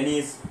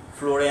ভেনিস,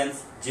 ফ্লোরেন্স,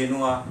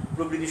 জেনুয়া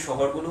প্রভৃতি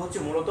শহরগুলো হচ্ছে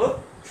মূলত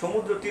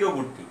সমুদ্র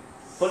তীরবর্তী।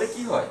 ফলে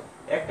কি হয়,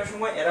 একটা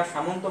সময় এরা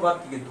সামন্তবাদ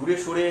থেকে দূরে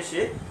সরে এসে,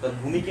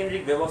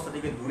 ভূমিকেন্দ্রিক ব্যবস্থা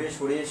থেকে দূরে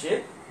সরে এসে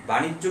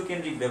বাণিজ্য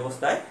কেন্দ্রিক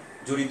ব্যবস্থায়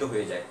জড়িত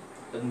হয়ে যায়।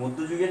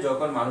 মধ্যযুগে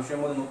যখন মানুষের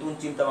মধ্যে নতুন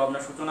চিন্তা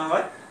ভাবনার সূচনা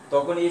হয়,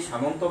 তখন এই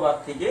সামন্তবাদ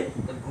থেকে,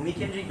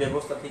 ভূমিকেন্দ্রিক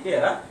ব্যবস্থা থেকে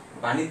এরা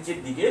বাণিজ্যের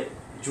দিকে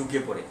ঝুঁকে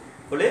পড়ে।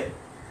 ফলে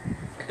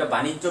একটা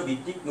বাণিজ্য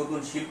ভিত্তিক নতুন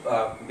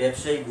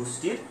ব্যবসায়ী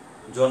গোষ্ঠীর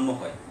জন্ম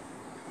হয়।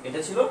 এটা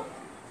ছিল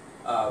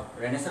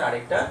রেনেসাঁর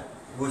আরেকটা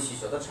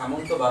বৈশিষ্ট্য, অর্থাৎ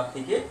সামন্তবাদ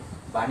থেকে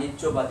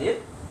বাণিজ্যবাদের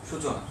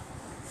সূচনা।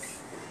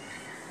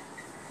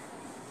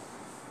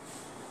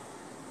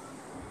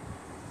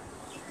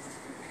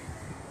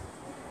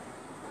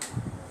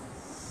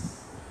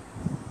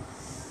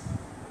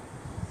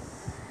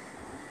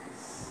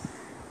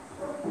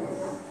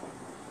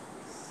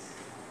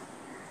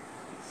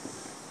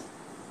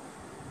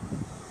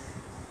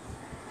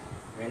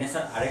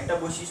 রেনেসাঁর আরেকটা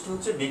বৈশিষ্ট্য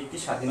হচ্ছে ব্যক্তি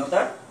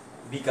স্বাধীনতার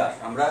বিকাশ।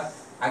 আমরা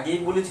আগেই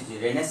বলেছি যে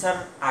রেনেসাঁর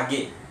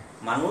আগে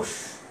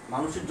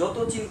মানুষের যত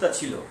চিন্তা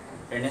ছিল,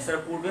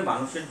 রেনেসাঁর পূর্বে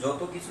মানুষের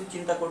যত কিছু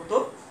চিন্তা করত,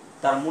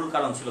 তার মূল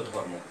কারণ ছিল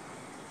ধর্ম।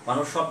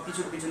 মানুষ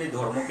সবকিছুর পিছনে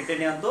ধর্মকে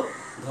টেনে আনতো,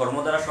 ধর্ম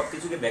দ্বারা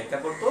সবকিছুকে ব্যাখ্যা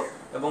করত,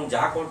 এবং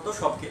যা করত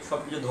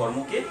সবকিছু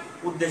ধর্মকে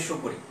উদ্দেশ্য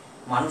করে।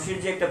 মানুষের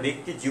যে একটা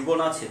ব্যক্তি জীবন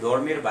আছে,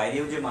 ধর্মের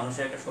বাইরেও যে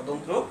মানুষের একটা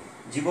স্বতন্ত্র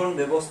জীবন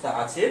ব্যবস্থা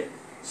আছে,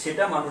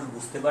 সেটা মানুষ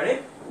বুঝতে পারে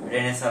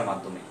রেনেসাঁর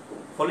মাধ্যমে।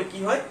 ফলে কি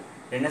হয়,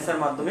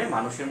 রেনেসাঁর মাধ্যমে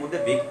মানুষের মধ্যে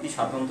ব্যক্তি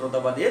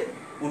স্বাতন্ত্র্যতাবাদের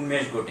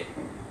উন্মেষ ঘটে।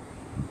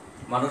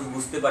 মানুষ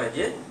বুঝতে পারে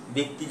যে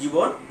ব্যক্তি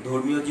জীবন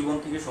ধর্মীয় জীবন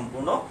থেকে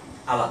সম্পূর্ণ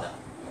আলাদা,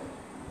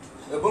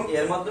 এবং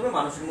এর মাধ্যমে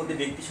মানুষের মধ্যে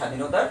ব্যক্তি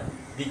স্বাধীনতার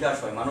বিকাশ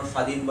হয়। মানুষ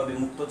স্বাধীনভাবে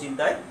মুক্ত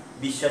চিন্তায়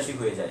বিশ্বাসী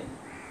হয়ে যায়।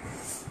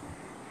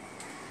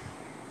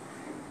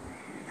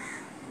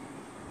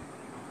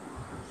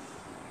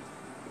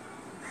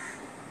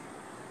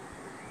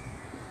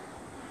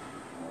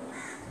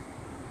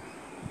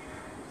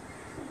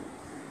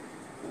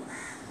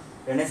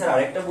 রেনেসাঁর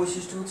আরেকটা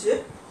বৈশিষ্ট্য হচ্ছে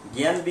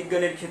জ্ঞান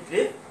বিজ্ঞানের ক্ষেত্রে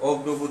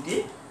অগ্রগতি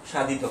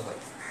সাধিত হয়।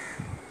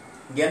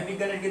 জ্ঞান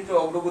বিজ্ঞানের ক্ষেত্রে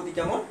অগ্রগতি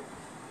কেমন?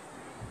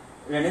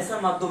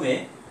 রেনেসাঁর মাধ্যমে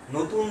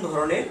নতুন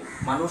ধরনের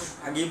মানুষ,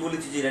 আগেই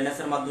বলেছি যে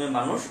রেনেসাঁর মাধ্যমে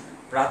মানুষ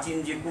প্রাচীন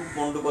যে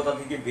কূপমণ্ডকতা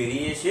থেকে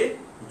বেরিয়ে এসে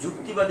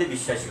যুক্তিবাদে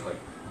বিশ্বাসী হয়।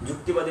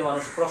 যুক্তিবাদে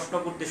মানুষ প্রশ্ন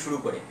করতে শুরু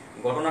করে,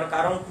 ঘটনার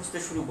কারণ খুঁজতে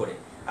শুরু করে।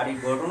 আর এই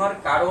ঘটনার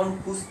কারণ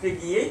খুঁজতে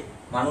গিয়ে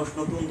মানুষ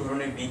নতুন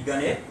ধরনের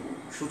বিজ্ঞানের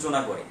সূচনা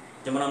করে।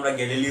 যেমন আমরা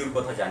গ্যালিলিওর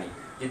কথা জানি,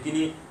 যে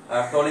তিনি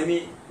টলেমি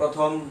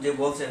প্রথম যে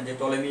বলছেন, যে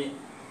টলেমি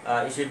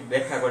এসে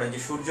ব্যাখ্যা করেন যে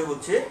সূর্য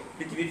হচ্ছে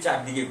পৃথিবীর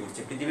চারদিকে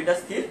ঘুরছে, পৃথিবীটা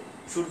স্থির,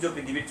 সূর্য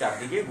পৃথিবীর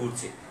চারদিকে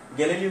ঘুরছে।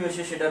 গ্যালিলিও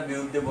এসে সেটার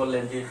বিরুদ্ধে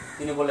বললেন, যে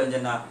তিনি বললেন যে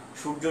না,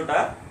 সূর্যটা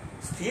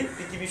স্থির,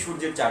 পৃথিবী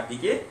সূর্যের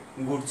চারদিকে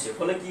ঘুরছে।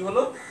 ফলে কি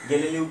হলো,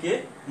 গ্যালিলিওকে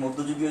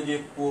মধ্যযুগীয় যে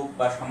পোপ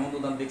বা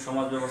সামন্ততান্ত্রিক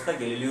সমাজ ব্যবস্থা,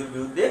 গ্যালিলিওর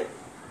বিরুদ্ধে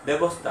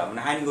ব্যবস্থা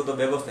মানে আইনগত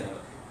ব্যবস্থা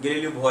নেওয়া।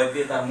 গ্যালিলিও ভয়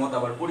পেয়ে তার মত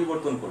আবার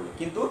পরিবর্তন করলো,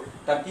 কিন্তু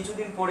তার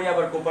কিছুদিন পরে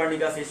আবার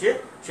কোপার্নিকাস এসে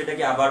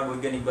সেটাকে আবার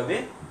বৈজ্ঞানিকভাবে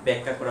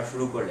ব্যাখ্যা করা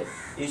শুরু করলেন।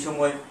 এই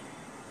সময়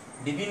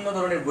বিভিন্ন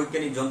ধরনের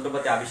বৈজ্ঞানিক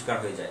যন্ত্রপাতি আবিষ্কার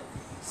হয়ে যায়।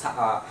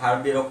 হাড়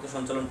দিয়ে রক্ত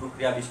সঞ্চালন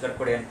প্রক্রিয়া আবিষ্কার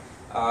করেন,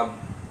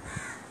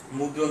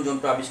 মুদ্রণ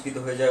যন্ত্র আবিষ্কৃত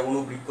হয়ে যায়,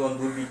 অনুবীক্ষণ,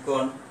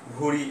 দূরবীক্ষণ,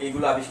 ঘড়ি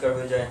এগুলো আবিষ্কার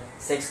হয়ে যায়,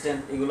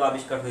 সেক্সটেন্ট এগুলো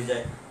আবিষ্কার হয়ে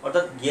যায়।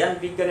 অর্থাৎ জ্ঞান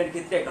বিজ্ঞানের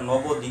ক্ষেত্রে একটা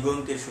নব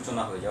দিগন্তের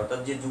সূচনা হয়ে যায়।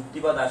 অর্থাৎ যে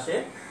যুক্তিবাদ আসে,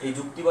 এই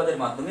যুক্তিবাদের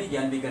মাধ্যমে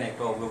জ্ঞান বিজ্ঞানের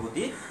একটা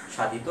অগ্রগতি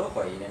সাধিত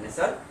হয়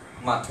রেনেসাঁর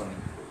মাধ্যমে।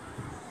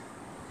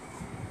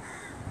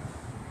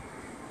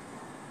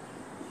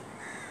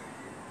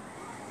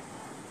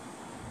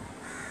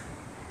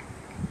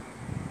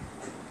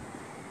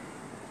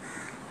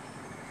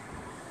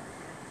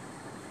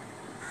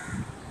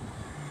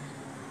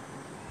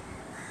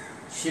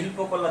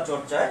 শিল্পকলা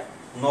চর্চায়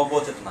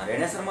নবচেতনা।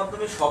 রেনেসাঁর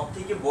মাধ্যমে সব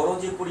থেকে বড়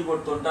যে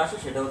পরিবর্তনটা আসে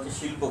সেটা হচ্ছে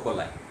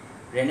শিল্পকলায়।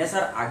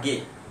 রেনেসাঁর আগে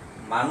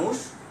মানুষ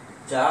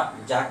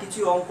যা কিছু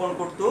অঙ্কন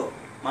করত,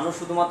 মানুষ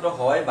শুধুমাত্র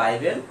হয়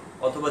বাইবেল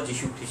অথবা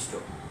যীশু খ্রিস্ট,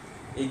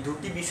 এই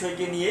দুটি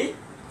বিষয়কে নিয়েই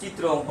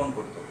চিত্র অঙ্কন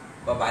করত,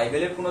 বা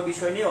বাইবেলের কোনো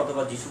বিষয় নিয়ে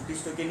অথবা যীশু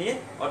খ্রিস্টকে নিয়ে,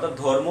 অর্থাৎ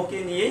ধর্মকে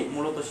নিয়েই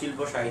মূলত শিল্প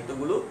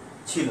সাহিত্যগুলো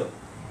ছিল।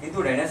 কিন্তু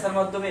রেনেসাঁর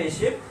মাধ্যমে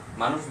এসে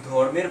মানুষ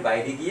ধর্মের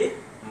বাইরে গিয়ে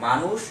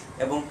মানুষ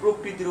এবং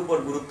প্রকৃতির উপর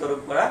গুরুত্ব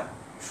আরোপ করা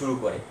শুরু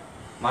করে।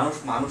 মানুষ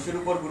মানুষের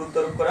উপর গুরুত্ব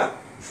আরোপ করা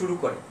শুরু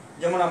করে।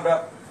 যেমন আমরা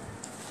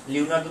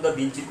লিওনার্দো দা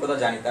ভিঞ্চির কথা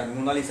জানি, তার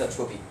মোনালিসা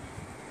ছবি,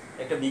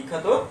 একটা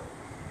বিখ্যাত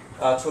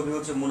ছবি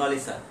হচ্ছে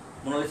মোনালিসা।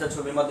 মোনালিসা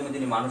ছবির মাধ্যমে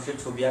তিনি মানুষের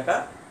ছবি আঁকা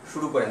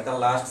শুরু করেন। তার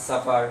লাস্ট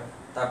সাফার,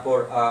 তারপর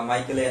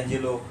মাইকেল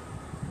অ্যাঞ্জেলো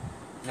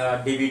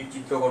ডেভিড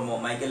চিত্রকর্ম,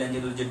 মাইকেল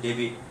অ্যাঞ্জেলোর যে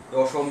ডেভিড,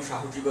 অসম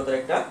সাহসিকতার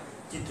একটা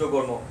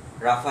চিত্রকর্ম,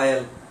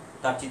 রাফায়েল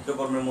তার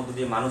চিত্রকর্মের মধ্য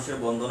দিয়ে মানুষের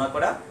বন্দনা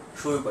করা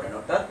শুরু করেন।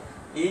 অর্থাৎ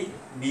এই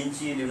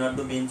Vinci,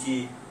 Leonardo Vinci,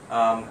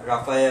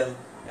 Rafael,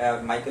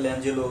 Michael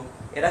Angelo,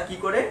 এরা কি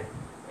করে?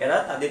 এরা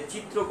তাদের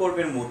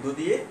চিত্রকর্মের মধ্য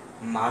দিয়ে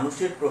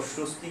মানুষের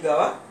প্রশস্তি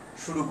গাওয়া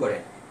শুরু করে,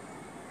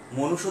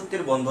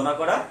 মনুষ্যত্বের বন্দনা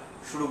করা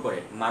শুরু করে,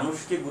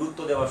 মানুষকে গুরুত্ব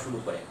দেওয়া শুরু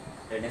করে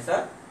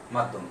রেনেসাঁর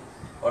মাধ্যমে।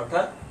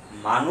 অর্থাৎ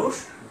মানুষ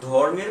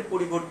ধর্মের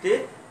পরিবর্তে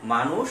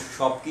মানুষ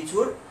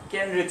সবকিছুর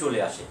কেন্দ্রে চলে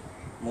আসে।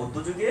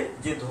 মধ্যযুগে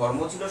যে ধর্ম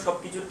ছিল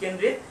সবকিছুর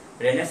কেন্দ্রে,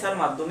 রেনেসাঁর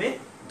মাধ্যমে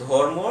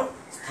ধর্মর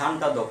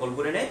স্থানটা দখল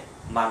করে নেয়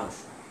মানুষ।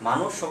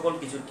 মানুষ সকল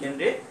কিছুর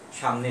কেন্দ্রে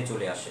সামনে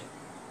চলে আসে।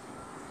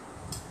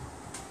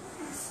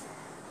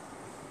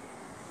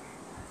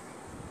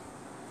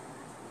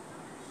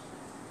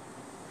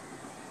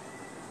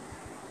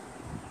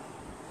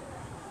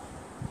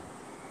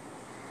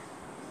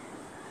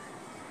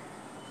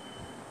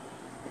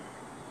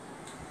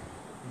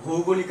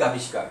 ভৌগোলিক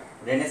আবিষ্কার।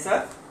 রেনেসাঁ,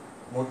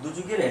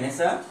 মধ্যযুগে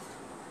রেনেসাঁ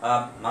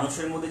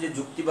মানুষের মধ্যে যে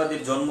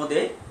যুক্তিবাদের জন্ম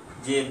দেয়,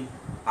 যে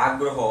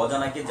আগ্রহ,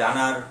 অজানাকে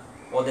জানার,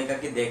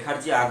 অদেখাকে দেখার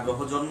যে আগ্রহ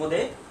জন্ম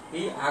দেয়,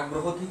 এই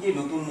আগ্রহ থেকে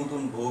নতুন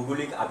নতুন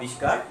ভৌগোলিক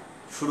আবিষ্কার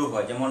শুরু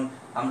হয়। যেমন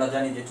আমরা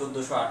জানি যে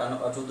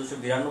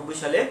 1492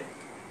 সালে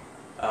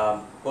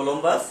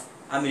কলম্বাস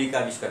আমেরিকা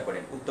আবিষ্কার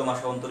করেন, উত্তমা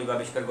সন্তরীপ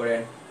আবিষ্কার করেন।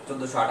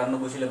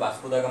 1498 সালে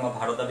ভাস্কো দা গামা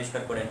ভারত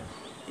আবিষ্কার করেন।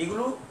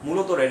 এগুলো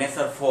মূলত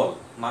রেনেসাঁর ফল।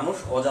 মানুষ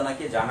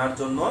অজানাকে জানার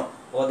জন্য,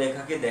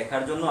 অদেখাকে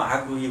দেখার জন্য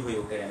আগ্রহী হয়ে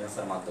ওঠে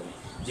রেনেসাঁর মাধ্যমে।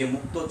 যে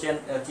মুক্ত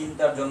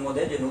চিন্তার জন্ম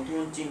দেয়, যে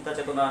নতুন চিন্তা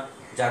চেতনা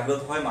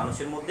জাগ্রত হয়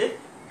মানুষের মধ্যে,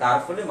 তার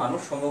ফলে মানুষ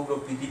সমগ্র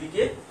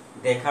পৃথিবীকে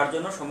দেখার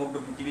জন্য, সমগ্র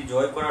পৃথিবী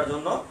জয় করার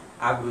জন্য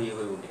আগ্রহী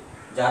হয়ে ওঠে।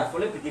 যার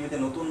ফলে পৃথিবীতে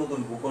নতুন নতুন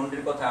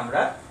ভূখণ্ডের কথা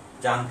আমরা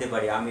জানতে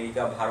পারি।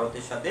 আমেরিকা,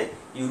 ভারতের সাথে,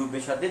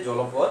 ইউরোপের সাথে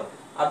জলপথ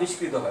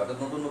আবিষ্কৃত হয়। অর্থাৎ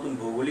নতুন নতুন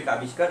ভৌগোলিক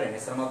আবিষ্কার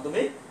রেনেসাঁর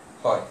মাধ্যমে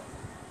হয়।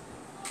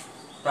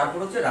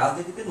 তারপর হচ্ছে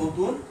রাজনীতিতে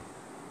নতুন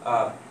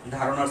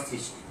ধারণার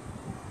সৃষ্টি।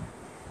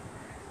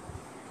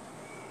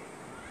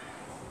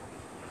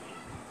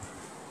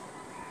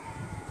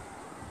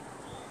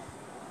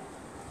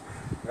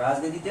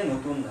 রাজনীতিতে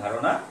নতুন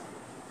ধারণা।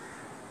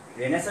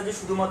 রেনেসাঁ যে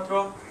শুধুমাত্র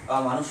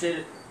মানুষের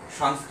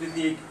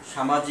সাংস্কৃতিক,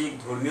 সামাজিক,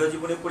 ধর্মীয়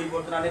জীবনে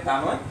পরিবর্তন আনে তা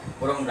নয়,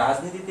 বরং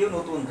রাজনীতিতেও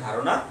নতুন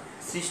ধারণা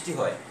সৃষ্টি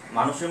হয়।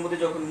 মানুষের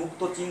মধ্যে যখন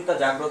মুক্ত চিন্তা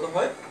জাগ্রত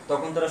হয়,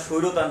 তখন তারা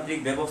স্বৈরতান্ত্রিক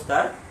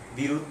ব্যবস্থার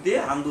বিরুদ্ধে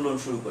আন্দোলন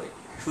শুরু করে,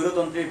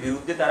 স্বৈরতন্ত্রের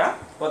বিরুদ্ধে তারা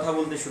কথা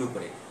বলতে শুরু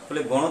করে।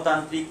 ফলে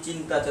গণতান্ত্রিক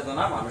চিন্তা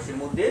চেতনা মানুষের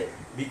মধ্যে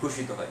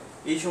বিকশিত হয়।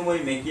 এই সময়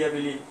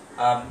মেকিয়াভেলি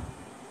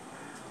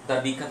তার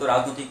বিখ্যাত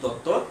রাজনৈতিক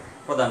তত্ত্ব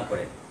প্রদান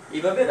করেন।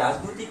 এইভাবে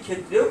রাজনৈতিক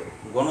ক্ষেত্রেও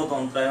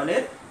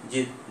গণতন্ত্রায়নের যে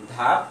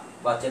ধাপ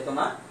বা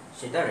চেতনা,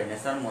 সেটা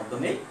রেনেসাঁর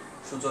মাধ্যমে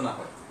সূচনা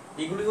হয়।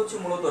 এগুলি হচ্ছে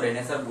মূলত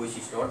রেনেসাঁর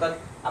বৈশিষ্ট্য। অর্থাৎ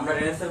আমরা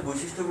রেনেসাঁর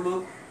বৈশিষ্ট্যগুলো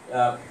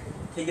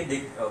থেকে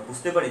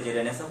বুঝতে পারি যে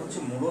রেনেসাঁ হচ্ছে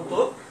মূলত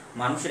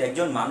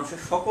একজন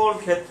মানুষের সকল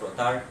ক্ষেত্র,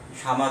 তার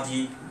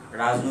সামাজিক,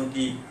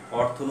 রাজনৈতিক,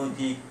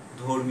 অর্থনৈতিক,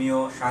 ধর্মীয়,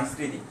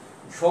 সাংস্কৃতিক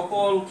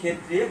সকল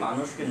ক্ষেত্রে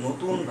মানুষকে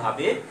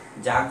নতুনভাবে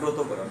জাগ্রত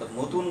করে, অর্থাৎ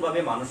নতুনভাবে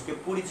মানুষকে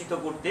পরিচিত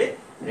করতে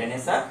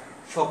রেনেসাঁ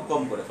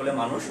সক্ষম করে। ফলে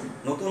মানুষ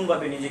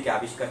নতুনভাবে নিজেকে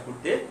আবিষ্কার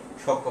করতে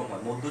সক্ষম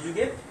হয়।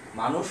 মধ্যযুগে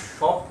মানুষ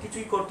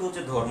সবকিছুই করতে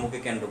হচ্ছে ধর্মকে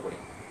কেন্দ্র করে,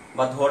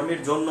 বা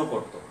ধর্মের জন্য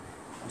করত।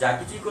 যা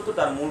কিছুই করতো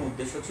তার মূল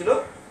উদ্দেশ্য ছিল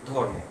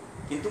ধর্ম।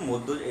 কিন্তু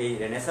এই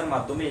রেনেসাঁর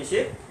মাধ্যমে এসে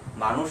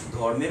মানুষ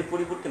ধর্মের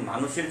পরিবর্তে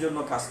মানুষের জন্য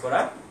কাজ করা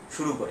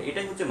শুরু করে।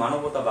 এটাই হচ্ছে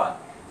মানবতাবাদ।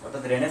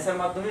 অর্থাৎ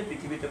রেনেসাঁর মাধ্যমে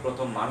পৃথিবীতে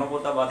প্রথম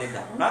মানবতাবাদের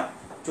ধারণা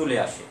চলে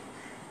আসে।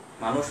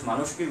 মানুষ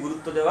মানুষকে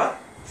গুরুত্ব দেওয়া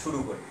শুরু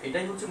করে।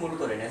 এটাই হচ্ছে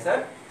মূলত রেনেসাঁর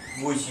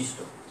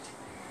বৈশিষ্ট্য।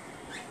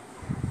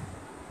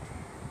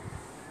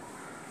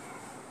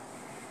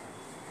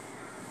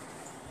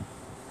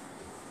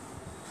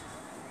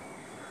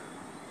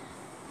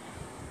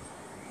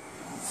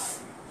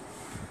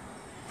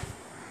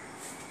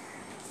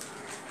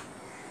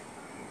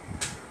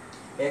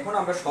 এখন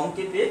আমরা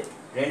সংক্ষেপে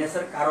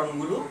রেনেসাঁর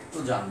কারণগুলো একটু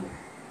জানব।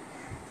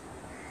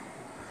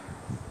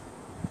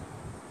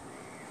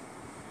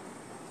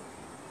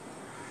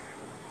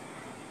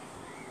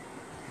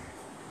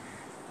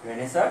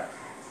 রেনেসাঁর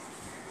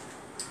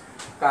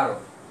কারণ,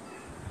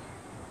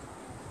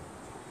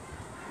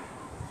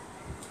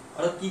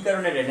 অর্থাৎ কি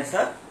কারণে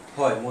রেনেসাঁ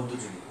হয়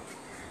মধ্যযুগে।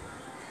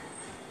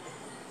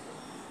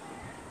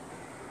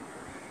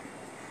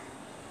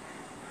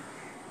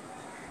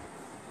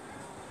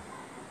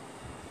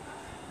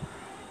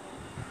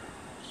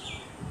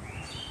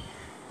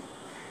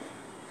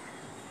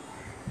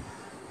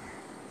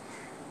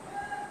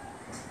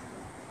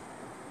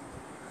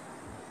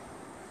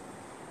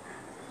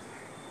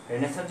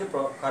 রেনেসাঁর যে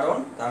কারণ,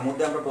 তার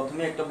মধ্যে আমরা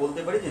প্রথমে একটা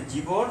বলতে পারি যে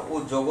জীবন ও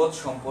জগৎ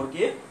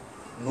সম্পর্কে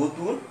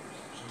নতুন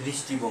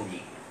দৃষ্টিভঙ্গি।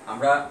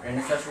 আমরা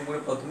রেনেসাঁ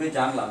সম্পর্কে প্রথমে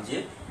জানলাম যে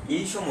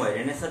এই সময়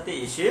রেনেসাঁতে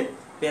এসে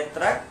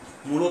পেত্রাক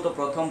মূলত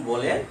প্রথম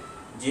বলেন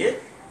যে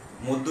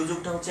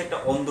মধ্যযুগটা হচ্ছে একটা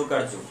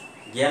অন্ধকার যুগ,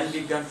 জ্ঞান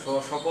বিজ্ঞান সহ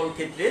সকল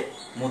ক্ষেত্রে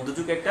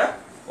মধ্যযুগ একটা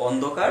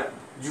অন্ধকার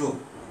যুগ।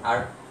 আর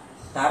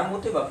তার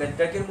মধ্যে বা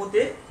পেত্রাকের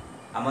মধ্যে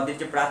আমাদের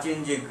যে প্রাচীন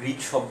যে গ্রিক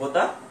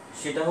সভ্যতা,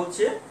 সেটা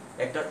হচ্ছে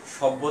একটা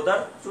সভ্যতার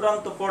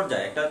চূড়ান্ত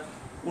পর্যায়ে, একটা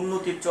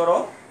উন্নতির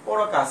চরম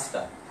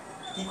পরাকাষ্ঠা।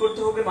 কি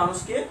করতে হবে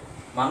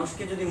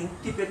মানুষকে যদি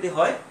মুক্তি পেতে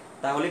হয়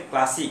তাহলে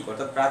ক্লাসিক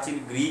অর্থাৎ প্রাচীন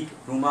গ্রিক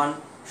রোমান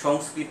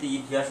সংস্কৃতি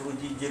ইতিহাস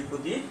ঐতিহ্যের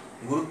প্রতি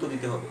গুরুত্ব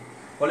দিতে হবে।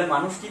 ফলে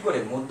মানুষ কি করে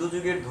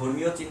মধ্যযুগের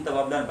ধর্মীয় চিন্তা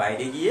ভাবনার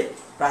বাইরে গিয়ে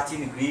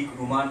প্রাচীন গ্রিক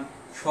রোমান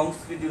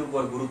সংস্কৃতির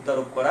উপর গুরুত্ব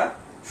আরোপ করা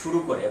শুরু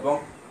করে। এবং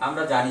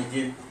আমরা জানি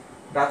যে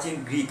প্রাচীন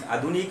গ্রিক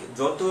আধুনিক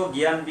যত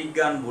জ্ঞান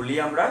বিজ্ঞান বলি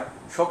আমরা,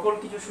 সকল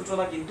কিছু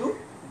সূচনা কিন্তু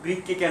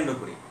গ্রিককে কেন্দ্র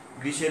করে।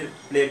 গ্রিসের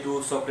প্লেটো,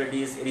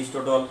 সক্রেটিস,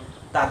 এরিস্টটল,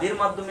 তাদের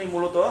মাধ্যমে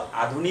মূলত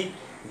আধুনিক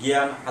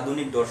জ্ঞান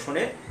আধুনিক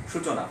দর্শনের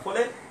সূচনা।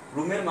 ফলে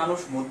রোমের মানুষ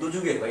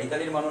মধ্যযুগের বা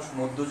ইতালির মানুষ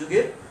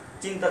মধ্যযুগের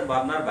চিন্তা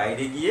ভাবনার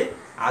বাইরে গিয়ে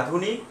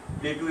আধুনিক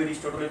প্লেটো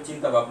এরিস্টটলের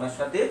চিন্তা ভাবনার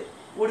সাথে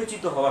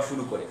পরিচিত হওয়া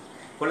শুরু করে।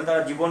 ফলে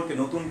তারা জীবনকে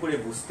নতুন করে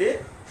বুঝতে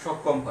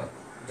সক্ষম হয়,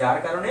 যার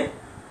কারণে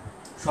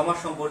সমাজ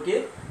সম্পর্কে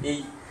এই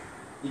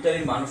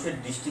ইতালির মানুষের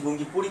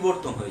দৃষ্টিভঙ্গি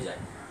পরিবর্তন হয়ে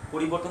যায়।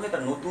 পরিবর্তন হয়ে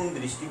তার নতুন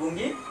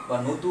দৃষ্টিভঙ্গি বা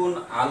নতুন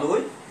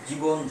আলোয়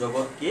জীবন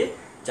জগৎকে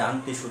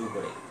জানতে শুরু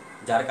করে,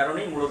 যার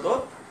কারণেই মূলত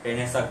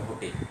রেনেসাঁ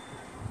ঘটে।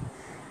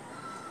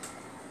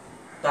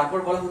 তারপর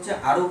বলা হচ্ছে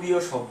আরবীয়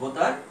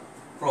সভ্যতার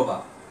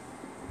প্রভাব।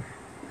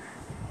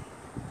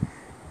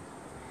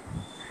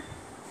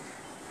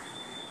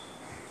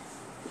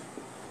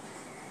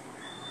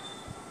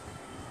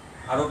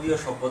 আরবীয়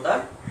সভ্যতার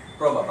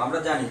প্রভাব আমরা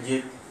জানি যে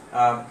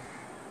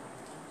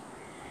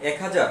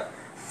 1000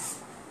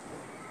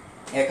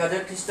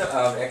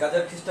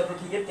 খ্রিস্টাব্দ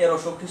থেকে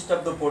 1300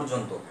 খ্রিস্টাব্দ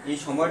পর্যন্ত এই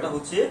সময়টা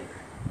হচ্ছে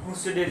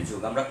ক্রুসেডের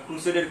যুগ। আমরা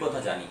ক্রুসেডের কথা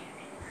জানি,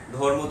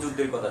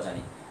 ধর্মযুদ্ধের কথা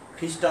জানি।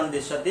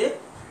 খ্রিস্টানদের সাথে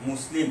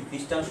মুসলিম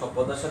খ্রিস্টান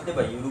সভ্যতার সাথে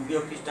বা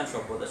ইউরোপীয় খ্রিস্টান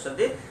সভ্যতার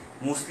সাথে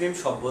মুসলিম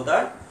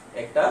সভ্যতার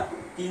একটা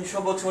 300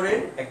 বছরের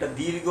একটা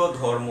দীর্ঘ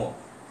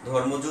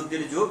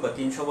ধর্মযুদ্ধের যুগ বা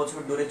 300 বছর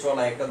ধরে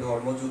চলা একটা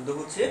ধর্মযুদ্ধ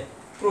হচ্ছে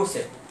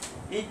ক্রুসেড।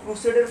 এই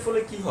ক্রুসেডের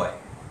ফলে কি হয়?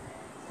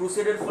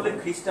 ক্রুসেডের ফলে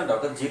খ্রিস্টানরা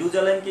অর্থাৎ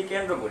জেরুজালেমকে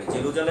কেন্দ্র করে,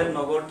 জেরুজালেম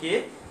নগরকে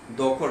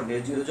দখল,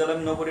 জেরুজালেম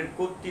নগরের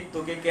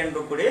কর্তৃত্বকে কেন্দ্র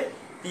করে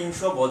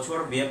 300 বছর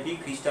ব্যাপী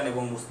খ্রিস্টান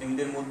এবং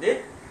মুসলিমদের মধ্যে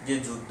যে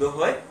যুদ্ধ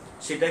হয়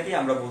সেটাকে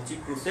আমরা বলছি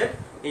ক্রুসেড।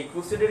 এই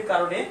ক্রুসেডের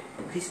কারণে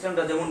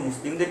খ্রিস্টানরা যেমন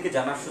মুসলিমদেরকে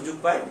জানার সুযোগ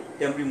পায়,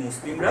 তেমনি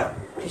মুসলিমরা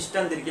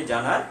খ্রিস্টানদেরকে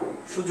জানার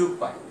সুযোগ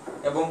পায়।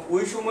 এবং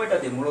ওই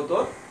সময়টাতে মূলত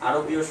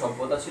আরবীয়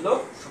সভ্যতা ছিল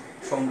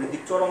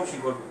সমৃদ্ধির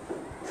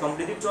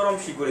চরম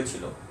শিখরে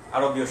ছিল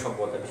আরবীয়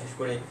সভ্যতা। বিশেষ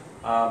করে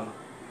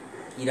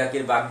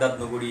ইরাকের বাগদাদ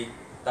নগরী,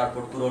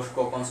 তারপর তুরস্ক,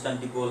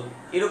 কনস্টান্টিনোপল,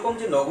 এরকম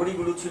যে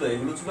নগরীগুলো ছিল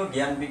এগুলো ছিল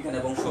জ্ঞান বিজ্ঞান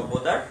এবং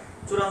সভ্যতার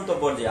চূড়ান্ত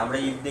পর্যায়ে। আমরা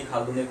ইবনে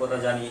খালদুনের কথা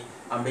জানি,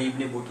 আমরা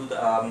ইবনে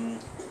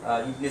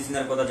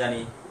সিনার কথা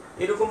জানি।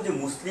 এরকম যে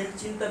মুসলিম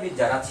চিন্তাবিদ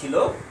যারা ছিল,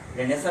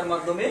 রেনেসাঁর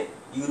মাধ্যমে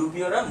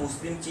ইউরোপীয়রা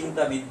মুসলিম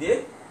চিন্তাবিদদের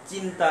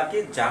চিন্তাকে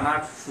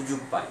জানার সুযোগ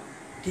পায়।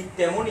 ঠিক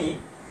তেমনি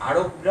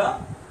আরবরা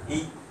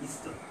এই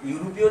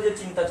ইউরোপীয় যে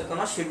চিন্তা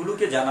চেতনা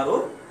সেগুলোকে জানারও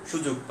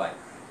সুযোগ পায়।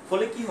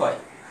 ফলে কি হয়?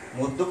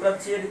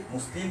 মধ্যপ্রাচ্যের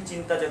মুসলিম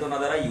চিন্তা চেতনা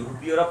দ্বারা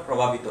ইউরোপীয়রা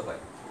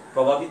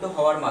প্রভাবিত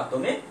হওয়ার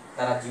মাধ্যমে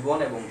তারা জীবন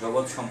এবং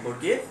জগৎ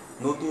সম্পর্কে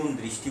নতুন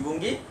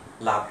দৃষ্টিভঙ্গি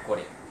লাভ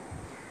করে।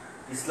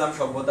 ইসলাম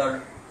সভ্যতার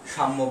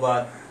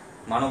সাম্যবাদ,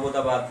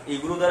 মানবতাবাদ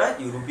এইগুলো দ্বারা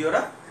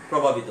ইউরোপীয়রা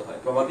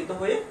প্রভাবিত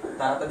হয়ে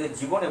তারা তাদের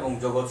জীবন এবং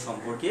জগৎ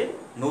সম্পর্কে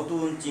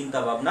নতুন চিন্তা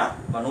ভাবনা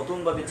বা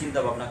নতুনভাবে চিন্তা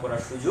ভাবনা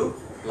করার সুযোগ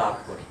লাভ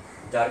করে,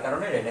 যার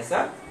কারণে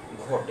রেনেসাঁ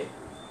ঘটে।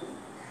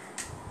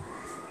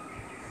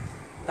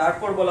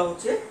 তারপর বলা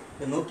হচ্ছে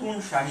নতুন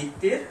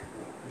সাহিত্যের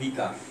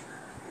বিকাশ।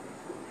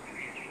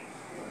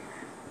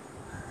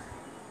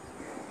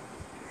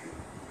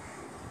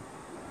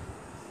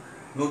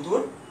 নতুন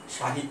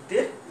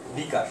সাহিত্যের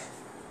বিকাশ,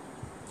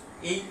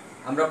 এই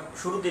আমরা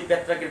শুরুতে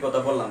পেত্রাকের কথা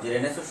বললাম যে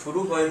রেনেসাঁ শুরু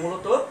হয়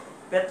মূলত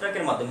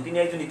পেত্রাকের মাধ্যমে। তিনি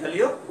একজন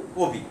ইতালীয়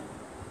কবি।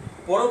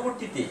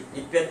 পরবর্তীতে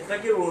এই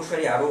পেত্রাকের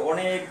অনুসারী আরো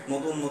অনেক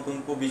নতুন নতুন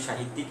কবি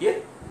সাহিত্যিকের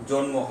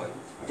জন্ম হয়।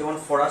 যেমন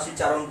ফরাসি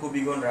চারণ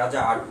কবিগণ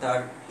রাজা আর্থার,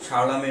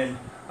 শার্লামেন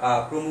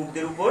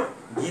প্রমুখদের উপর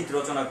গীত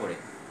রচনা করে।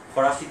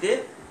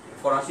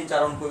 ফরাসি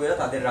চারণ কবিরা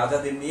তাদের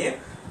রাজাদের নিয়ে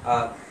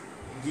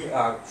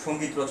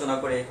সঙ্গীত রচনা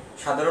করে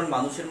সাধারণ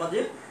মানুষের মাঝে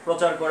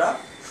প্রচার করা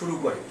শুরু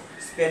করে।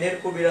 স্পেনের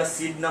কবিরা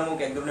সিড নামক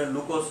এক ধরনের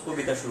লুকোস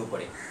কবিতা শুরু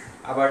করে।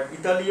 আবার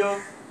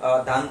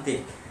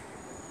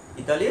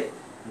ইতালির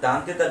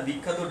দান্তে তার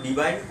বিখ্যাত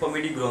ডিভাইন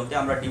কমেডি গ্রন্থে,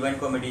 আমরা ডিভাইন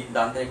কমেডি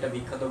দান্তের একটা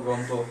বিখ্যাত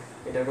গ্রন্থ,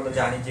 এটার কথা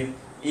জানি যে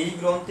এই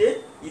গ্রন্থে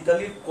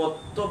ইতালির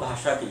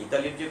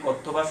যে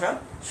কথ্য ভাষা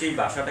সেই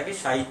ভাষাটাকে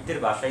সাহিত্যের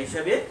ভাষা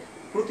হিসেবে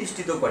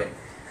প্রতিষ্ঠিত করেন।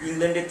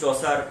 ইংল্যান্ডের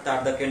চসার তার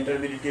দ্য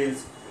ক্যান্টারবেরি টেলস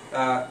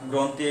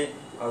গ্রন্থে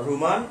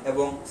রোমান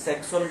এবং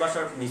স্যাক্সন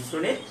ভাষার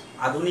মিশ্রণে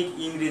আধুনিক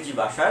ইংরেজি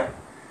ভাষার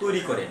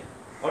তৈরি করেন।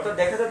 অর্থাৎ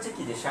দেখা যাচ্ছে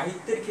কি যে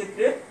সাহিত্যের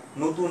ক্ষেত্রে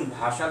নতুন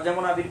ভাষার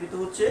যেমন আবির্ভূত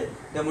হচ্ছে,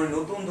 তেমন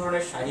নতুন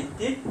ধরনের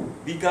সাহিত্যিক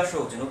বিকাশও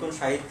হচ্ছে, নতুন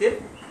সাহিত্যের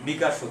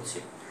বিকাশ হচ্ছে,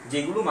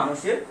 যেগুলো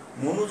মানুষের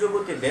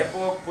মনোজগতে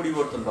ব্যাপক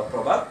পরিবর্তন বা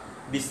প্রভাব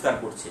বিস্তার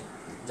করছে,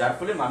 যার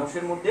ফলে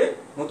মানুষের মধ্যে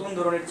নতুন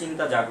ধরনের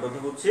চিন্তা জাগ্রত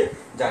হচ্ছে,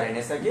 যা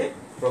রেনেসাঁকে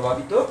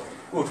প্রভাবিত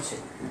করছে।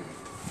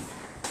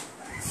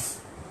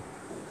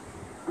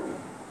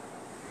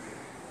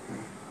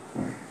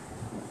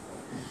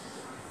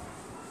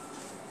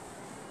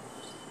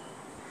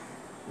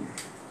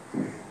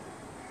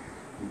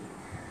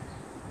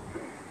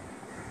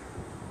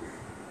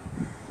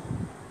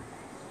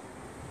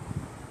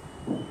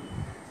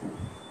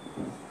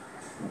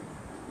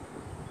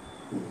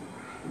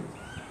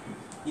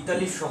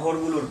 ইতালির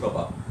শহরগুলোর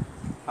প্রভাব।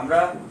 আমরা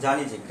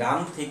জানি যে গ্রাম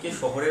থেকে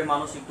শহরের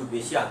মানুষ একটু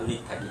বেশি আধুনিক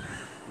থাকে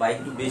বা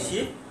একটু বেশি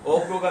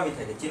অগ্রগামী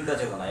থাকে চিন্তা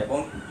চেতনা, এবং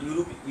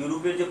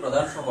ইউরোপের যে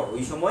প্রধান শহর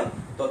ওই সময়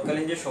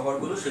তৎকালীন যে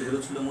শহরগুলো সেগুলো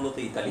ছিল মূলত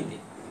ইতালিতে।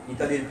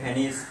 ইতালির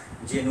ভেনিস,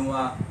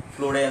 জেনুয়া,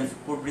 ফ্লোরেন্স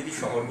প্রভৃতি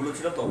শহরগুলো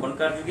ছিল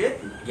তখনকার যুগে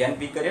জ্ঞান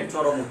বিজ্ঞানের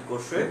চরম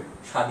উৎকর্ষে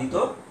সাধিত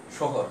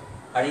শহর।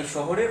 আর এই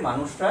শহরের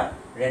মানুষরা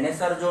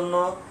রেনেসাঁর জন্য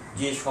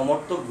যে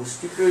সমর্থক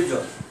গোষ্ঠী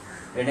প্রয়োজন,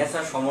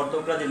 রেনেসাঁর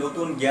সমর্থকরা যে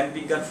নতুন জ্ঞান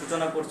বিজ্ঞান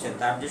সূচনা করছেন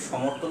তার যে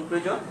সমর্থন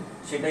প্রয়োজন,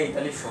 সেটা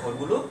ইতালির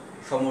শহরগুলো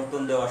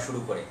সমর্থন দেওয়া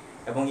শুরু করে,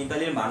 এবং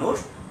ইতালির মানুষ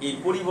এই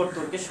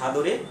পরিবর্তনকে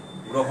সাদরে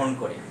গ্রহণ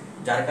করে,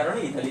 যার কারণে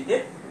ইতালিতে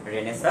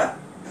রেনেসাঁ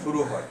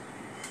শুরু হয়।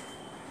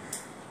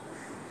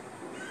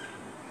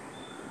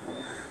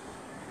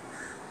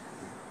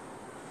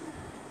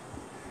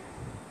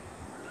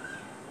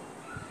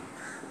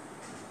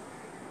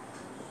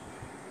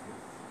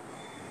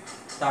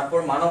 তারপর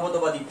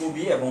মানবতাবাদী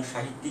কবি এবং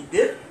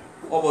সাহিত্যিকদের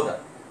অবদান।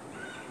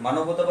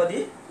 মানবতাবাদী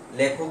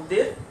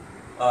লেখকদের,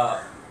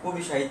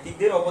 কবি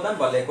সাহিত্যিকদের অবদান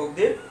বা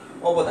লেখকদের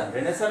অবদান।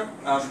 রেনেসাঁর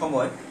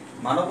সময়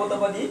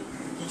মানবতাবাদী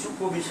কিছু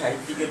কবি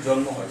সাহিত্যিকের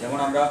জন্ম হয়, যেমন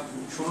আমরা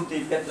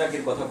শুরুতেই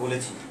পেত্রাকের কথা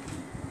বলেছি।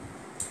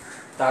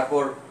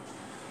 তারপর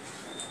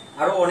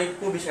আরো অনেক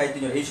কবি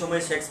সাহিত্যিক, এই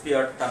সময়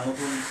শেক্সপিয়ার, তার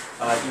নতুন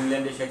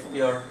ইংল্যান্ডে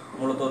শেক্সপিয়ার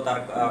মূলত তার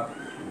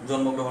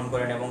জন্মগ্রহণ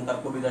করেন এবং তার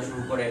কবিতা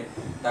শুরু করেন।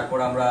 তারপর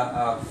আমরা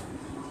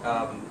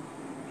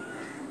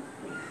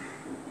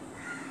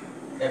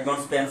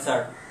এডমন্ড স্পেন্সার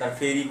তার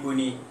ফেরি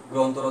কুইনি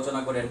গ্রন্থ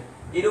রচনা করেন।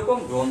 এরকম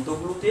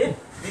গ্রন্থগুলোতে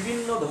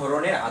বিভিন্ন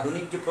ধরনের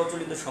আধুনিক যে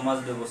প্রচলিত সমাজ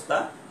ব্যবস্থা,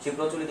 সেই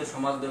প্রচলিত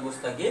সমাজ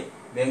ব্যবস্থাকে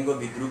ব্যঙ্গ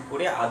বিদ্রুপ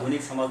করে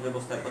আধুনিক সমাজ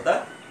ব্যবস্থার কথা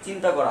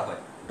চিন্তা করা হয়।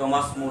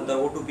 টমাস মুর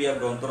তার ওটুপিয়া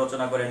গ্রন্থ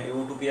রচনা করেন। এই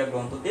ওটুপিয়া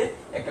গ্রন্থতে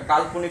একটা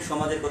কাল্পনিক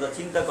সমাজের কথা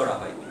চিন্তা করা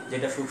হয়,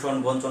 যেটা শোষণ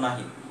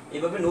বঞ্চনাহীন।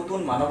 এভাবে নতুন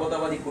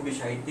মানবতাবাদী কবি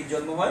সাহিত্যিক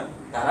জন্ম হয়,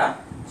 তারা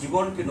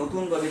জীবনকে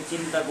নতুনভাবে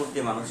চিন্তা করতে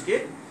মানুষকে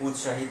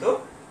উৎসাহিত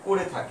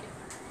করে থাকে।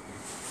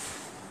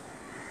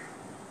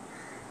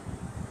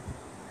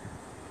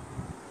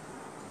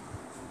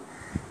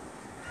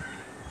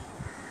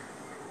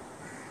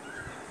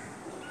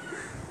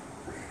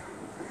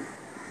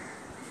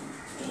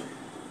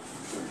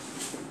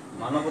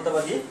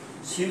 মানবতাবাদী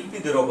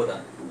শিল্পীদের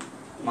অবদান।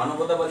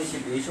 মানবতাবাদী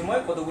শিল্পী, এই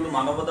সময় কতগুলো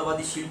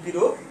মানবতাবাদী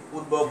শিল্পীরও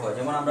উদ্ভব হয়,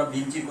 যেমন আমরা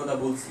ভিঞ্চির কথা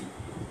বলছি।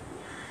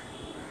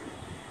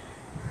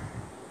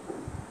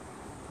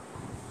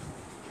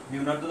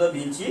 লিওনার্দো দা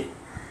ভিঞ্চি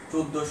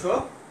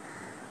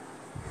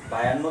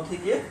 1452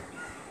 থেকে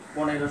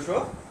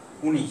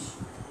 1519,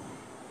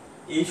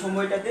 এই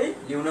সময়টাতে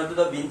লিওনার্দো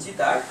দা ভিঞ্চি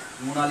তার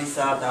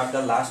মোনালিসা, তার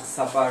দ্য লাস্ট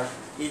সাপার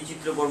এই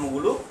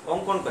চিত্রকর্মগুলো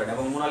অঙ্কন করেন,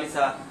 এবং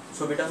মোনালিসা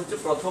ছবিটা হচ্ছে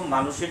প্রথম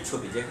মানুষের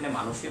ছবি, যেখানে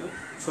মানুষের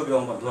ছবি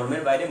অঙ্কন,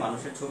 ধর্মের বাইরে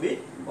মানুষের ছবি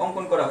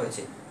অঙ্কন করা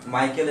হয়েছে।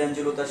 মাইকেল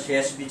অ্যাঞ্জেলো তার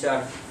শেষ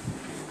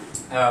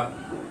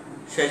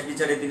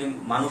বিচারে তিনি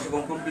মানুষ এবং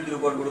প্রকৃতির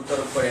উপর গুরুত্ব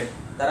আরোপ করেন।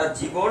 তারা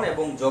জীবন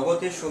এবং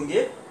জগতের সঙ্গে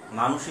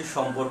মানুষের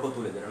সম্পর্ক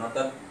তুলে ধরেন,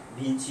 অর্থাৎ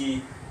ভিঞ্চি,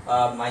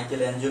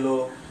 মাইকেল অ্যাঞ্জেলো,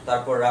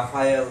 তারপর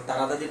রাফায়েল,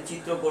 তারা তাদের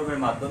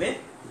চিত্রকর্মের মাধ্যমে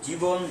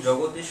জীবন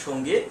জগতের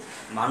সঙ্গে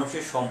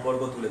মানুষের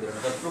সম্পর্ক তুলে ধরেন,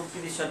 অর্থাৎ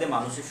প্রকৃতির সাথে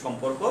মানুষের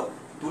সম্পর্ক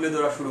তুলে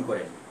ধরা শুরু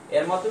করেন।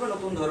 এর মাধ্যমে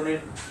নতুন ধরনের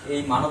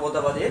এই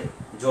মানবতাবাদের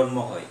জন্ম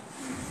হয়।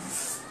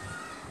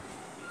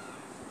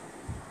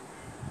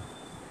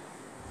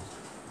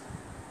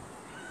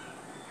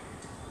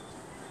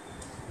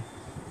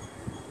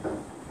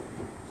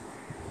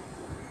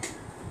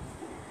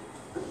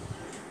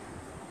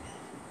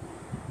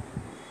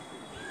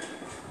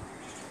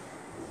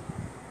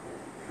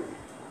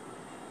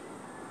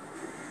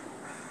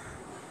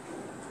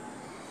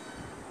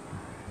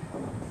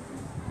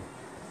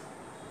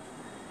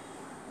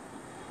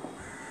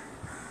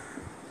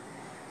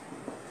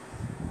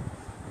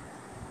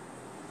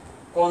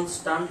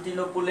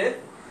 কনস্টান্টিনোপলের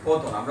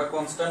পতন। আমরা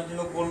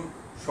কনস্টান্টিনোপল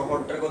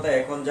শহরটার কথা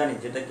এখন জানি,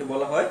 যেটাকে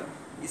বলা হয়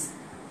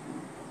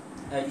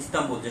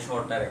ইস্তাম্বুল, যে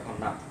শহরটার এখন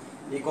নাম।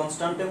 এই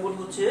কনস্টান্টিনোপল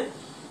হচ্ছে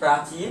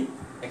প্রাচীন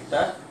একটা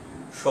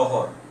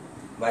শহর।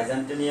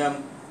 বাইজেন্টাইনিয়াম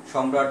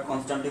সম্রাট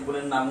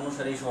কনস্টান্টিনোপলের নাম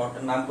অনুসারে এই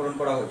শহরটার নামকরণ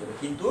করা হয়েছিল,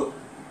 কিন্তু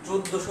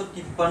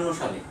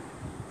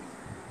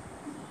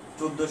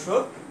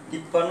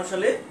 1453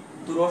 সালে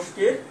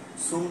তুরস্কের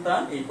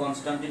সুলতান এই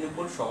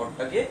কনস্টান্টিনোপল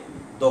শহরটাকে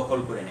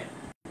দখল করে নেন,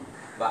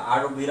 বা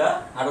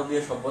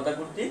আরবীয় সভ্যতা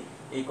কর্তৃক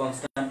এই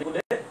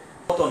কনস্টান্টিনোপলের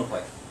পতন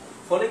হয়।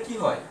 ফলে কি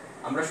হয়,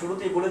 আমরা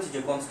শুরুতেই বলেছি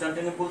যে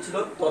কনস্টান্টিনোপল ছিল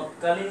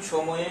তৎকালীন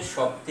সময়ে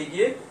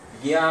সবথেকে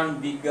জ্ঞান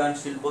বিজ্ঞান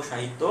শিল্প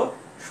সাহিত্য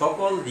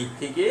সকল দিক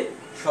থেকে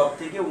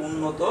সবথেকে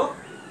উন্নত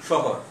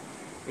শহর।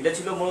 এটা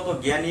ছিল মূলত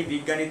জ্ঞানী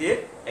বিজ্ঞানীদের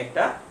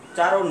একটা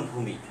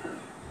চারণভূমি।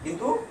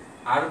 কিন্তু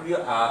আরবীয়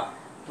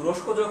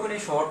তুরস্ক যখন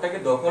এই শহরটাকে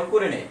দখল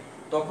করে নেয়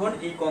তখন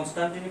এই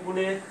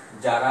কনস্টান্টিনোপলে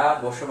যারা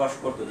বসবাস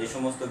করত, যে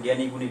সমস্ত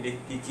জ্ঞানী গুণী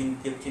ব্যক্তি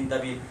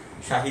চিন্তাবিদ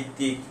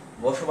সাহিত্যিক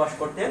বসবাস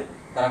করতেন,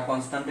 তারা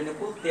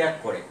কনস্টান্টিনোপল ত্যাগ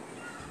করে,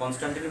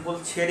 কনস্টান্টিনোপল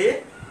ছেড়ে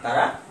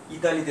তারা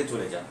ইতালিতে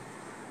চলে যান।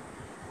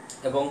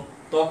 এবং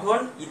তখন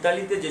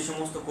ইতালিতে যে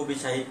সমস্ত কবি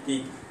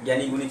সাহিত্যিক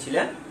জ্ঞানীগুণী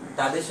ছিলেন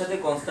তাদের সাথে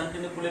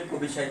কনস্টান্টিনোপলের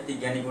কবি সাহিত্যিক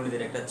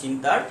জ্ঞানীগুণীদের একটা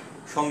চিন্তার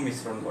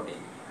সংমিশ্রণ ঘটে,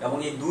 এবং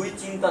এই দুই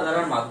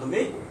চিন্তাধারার মাধ্যমে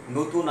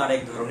নতুন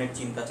আরেক ধরনের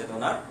চিন্তা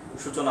চেতনার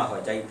সূচনা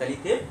হয়, যা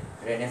ইতালিতে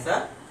রেনেসাঁ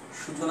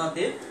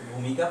সূচনাতে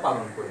ভূমিকা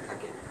পালন করে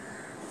থাকে।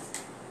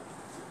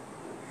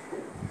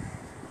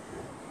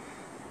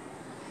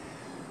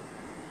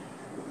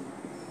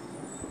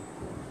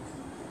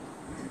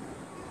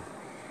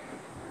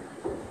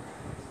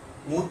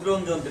 মুদ্রণ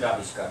যন্ত্রের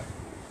আবিষ্কার।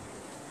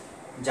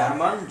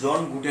 জার্মান জন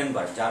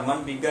গুটেনবার্গ, জার্মান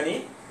বিজ্ঞানী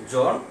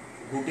জন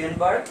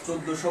গুটেনবার্গ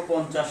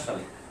 1450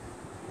 সালে,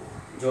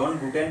 জন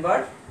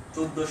গুটেনবার্গ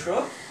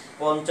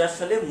 1450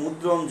 সালে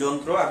মুদ্রণ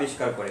যন্ত্র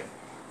আবিষ্কার করেন।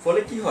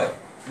 ফলে কি হয়,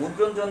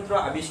 মুদ্রণ যন্ত্র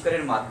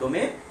আবিষ্কারের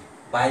মাধ্যমে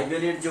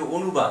বাইবেলের যে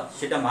অনুবাদ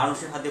সেটা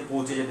মানুষের হাতে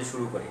পৌঁছে যেতে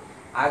শুরু করে।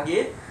 আগে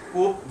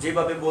পোপ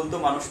যেভাবে বলতো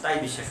মানুষ তাই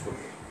বিশ্বাস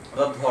করতো,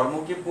 অর্থাৎ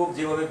ধর্মকে পোপ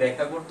যেভাবে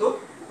ব্যাখ্যা করতো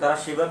তারা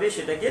সেভাবে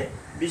সেটাকে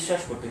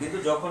বিশ্বাস করতো। কিন্তু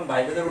যখন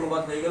বাইবেলের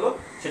অনুবাদ হয়ে গেল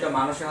সেটা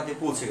মানুষের হাতে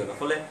পৌঁছে গেল,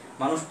 ফলে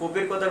মানুষ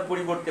পোপের কথার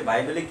পরিবর্তে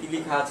বাইবেলে কি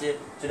লেখা আছে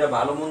সেটা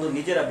ভালো মন্দ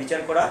নিজেরা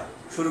বিচার করা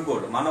শুরু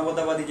করলো।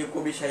 মানবতাবাদী যে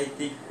কবি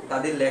সাহিত্যিক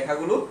তাদের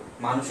লেখাগুলো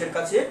মানুষের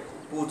কাছে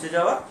পৌঁছে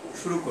যাওয়া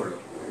শুরু করলো।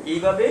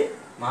 এইভাবে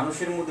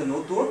মানুষের মধ্যে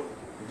নতুন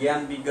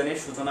জ্ঞান বিজ্ঞানের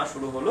সূচনা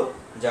শুরু হলো,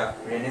 যা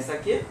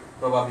রেনেসাঁকে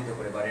প্রভাবিত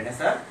করে বা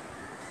রেনেসাঁর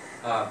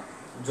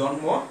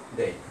জন্ম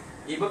দেয়।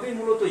 এইভাবেই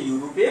মূলত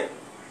ইউরোপে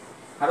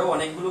আরো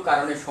অনেকগুলো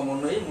কারণের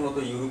সমন্বয়ে মূলত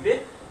ইউরোপে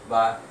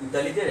বা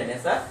ইতালিতে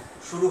রেনেসাঁ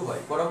শুরু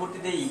হয়।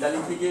 পরবর্তীতে ইতালি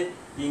থেকে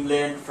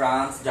ইংল্যান্ড,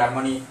 ফ্রান্স,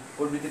 জার্মানি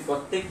প্রভৃতি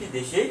প্রত্যেকটি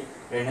দেশে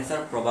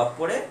রেনেসাঁর প্রভাব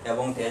পড়ে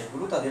এবং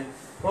দেশগুলো তাদের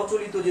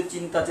প্রচলিত যে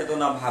চিন্তা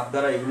চেতনা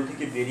ভাবধারা এগুলো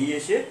থেকে বেরিয়ে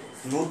এসে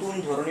নতুন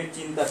ধরনের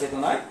চিন্তা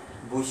চেতনায়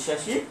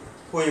বিশ্বাসী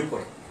হয়ে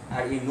পড়ে।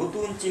 আর এই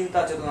নতুন চিন্তা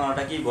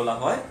চেতনাটাকেই বলা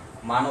হয়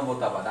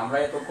মানবতাবাদ। আমরা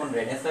এতক্ষণ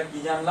রেনেসাঁ কি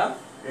জানলাম,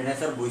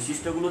 রেনেসাঁর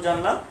বৈশিষ্ট্যগুলো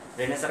জানলাম,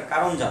 রেনেসাঁর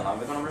কারণ জানলাম।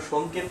 এখন আমরা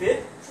সংক্ষেপে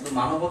শুধু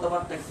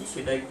মানবতাবাদটা কি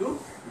সেটা একটু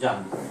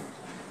জানব।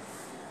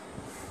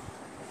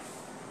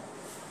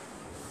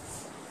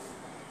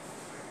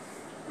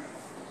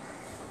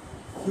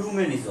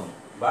 হিউম্যানিজম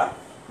বা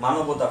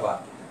মানবতাবাদ,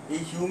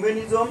 এই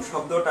হিউম্যানিজম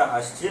শব্দটা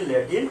আসছে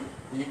ল্যাটিন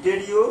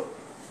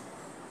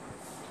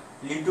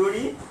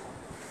লিটোরি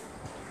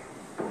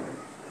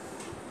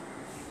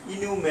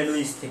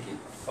ইনুমেনুইস থেকে,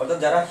 অর্থাৎ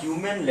যারা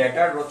হিউম্যান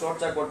লেটার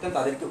চর্চা করতেন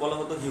তাদেরকে বলা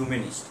হতো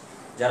হিউম্যানিস্ট।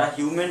 যারা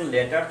হিউম্যান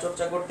লেটার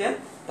চর্চা করতেন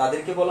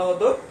তাদেরকে বলা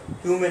হতো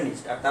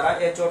হিউম্যানিস্ট। আর তারা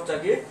এই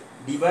চর্চাকে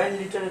ডিভাইন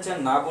লিটারেচার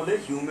না বলে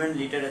হিউম্যান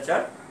লিটারেচার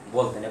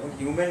বলতেন, এবং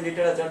হিউম্যান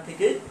লিটারেচার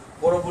থেকে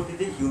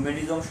পরবর্তীতে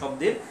হিউম্যানিজম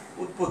শব্দের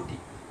উৎপত্তি।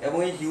 এবং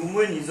এই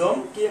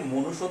হিউম্যানিজমকে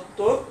মনুষ্যত্ব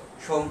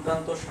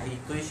সংক্রান্ত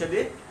সাহিত্য হিসেবে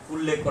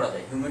উল্লেখ করা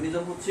যায়।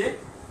 হিউম্যানিজম হচ্ছে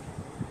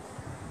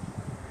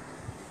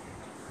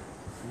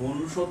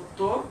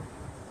মনুষ্যত্ব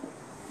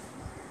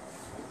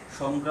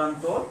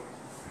সংক্রান্ত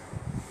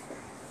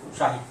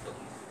সাহিত্য।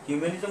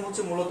 হিউম্যানিজম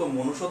হচ্ছে মূলত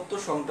মনুষ্যত্ব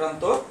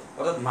সংক্রান্ত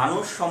অর্থাৎ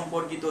মানুষ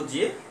সম্পর্কিত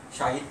যে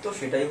সাহিত্য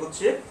সেটাই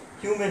হচ্ছে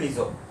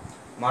হিউম্যানিজম।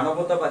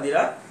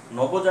 মানবতাবাদীরা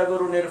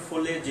নবজাগরণের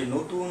ফলে যে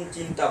নতুন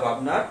চিন্তা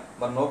ভাবনার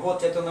বা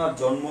নবচেতনার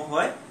জন্ম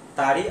হয়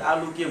তারই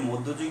আলোকে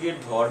মধ্যযুগের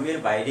ধর্মের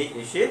বাইরে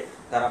এসে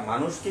তারা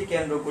মানুষকে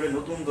কেন্দ্র করে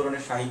নতুন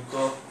ধরনের সাহিত্য,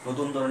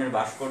 নতুন ধরনের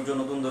ভাস্কর্য,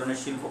 নতুন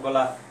ধরনের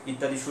শিল্পকলা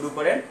ইত্যাদি শুরু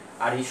করেন।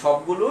 আর এই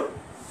সবগুলোর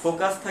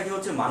ফোকাস থাকে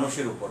হচ্ছে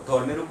মানুষের উপর,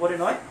 ধর্মের উপরে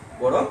নয়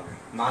বরং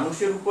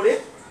মানুষের উপরে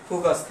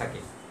ফোকাস থাকে।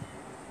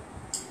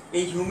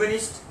 এই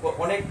হিউম্যানিস্ট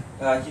অনেক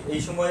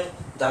এই সময়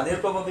যাদের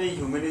প্রভাবে এই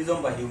হিউম্যানিজম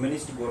বা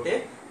হিউম্যানিস্ট ঘটে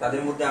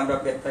তাদের মধ্যে আমরা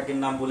পেত্রাকের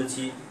নাম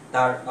বলেছি,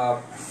 তার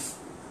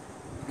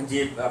যে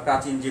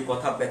প্রাচীন যে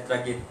কথা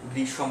পেত্রাকের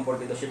গ্রিক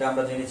সম্পর্কিত সেটা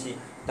আমরা জেনেছি।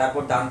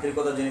 তারপর দান্তের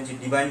কথা জেনেছি,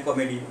 ডিভাইন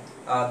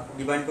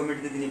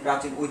কমেডিতে তিনি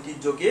প্রাচীন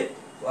ঐতিহ্যকে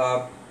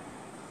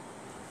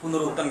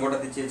পুনরুত্থান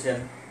ঘটাতে চেয়েছেন।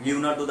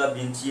 Leonardo da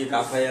Vinci,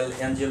 Rafael,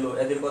 Angelo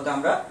এদের কথা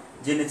আমরা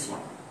জেনেছি।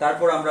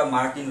 তারপর আমরা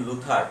মার্টিন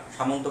লুথার,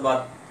 সামন্তবাদ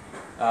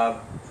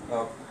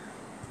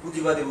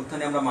পুঁজিবাদের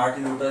উত্থানে আমরা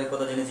মার্টিন লুথারের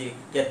কথা জেনেছি।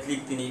 ক্যাথলিক,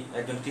 তিনি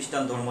একজন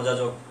খ্রিস্টান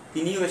ধর্মযাজক,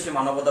 তিনিও এসে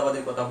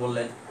মানবতাবাদের কথা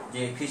বললেন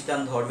যে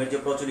খ্রিস্টান ধর্মের যে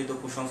প্রচলিত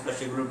কুসংস্কার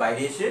সেগুলোর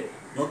বাইরে এসে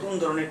নতুন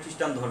ধরনের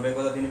খ্রিস্টান ধর্মের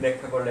কথা তিনি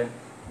ব্যাখ্যা করলেন।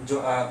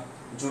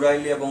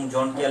 জুরাইলি এবং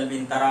জন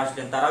ক্যালভিন তারা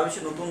আসলেন, তারাও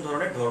এসে নতুন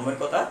ধরনের ধর্মের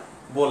কথা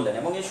বললেন।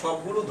 এবং এই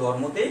সবগুলো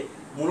ধর্মতেই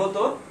মূলত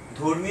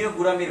ধর্মীয়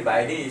গোড়ামির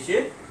বাইরে এসে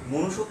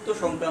মনুষ্যত্ব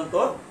সংক্রান্ত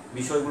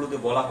বিষয়গুলোতে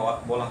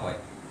বলা হয়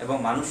এবং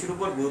মানুষের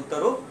উপর গুরুত্ব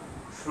আরোপ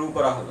শুরু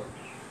করা হলো।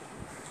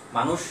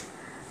 মানুষ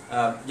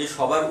যে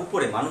সবার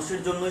উপরে, মানুষের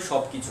জন্যই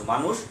সবকিছু,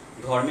 মানুষ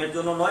ধর্মের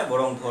জন্য নয়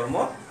বরং ধর্ম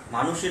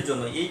মানুষের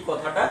জন্য, এই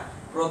কথাটা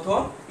প্রথম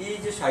এই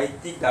যে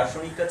সাহিত্যিক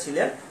দার্শনিকরা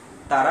ছিলেন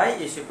তারাই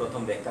এসে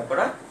প্রথম ব্যাখ্যা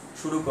করা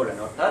শুরু করেন।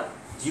 অর্থাৎ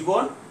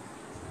জীবন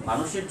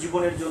মানুষের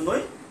জীবনের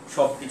জন্যই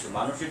সবকিছু,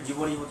 মানুষের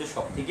জীবনই হচ্ছে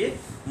সব থেকে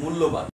মূল্যবান।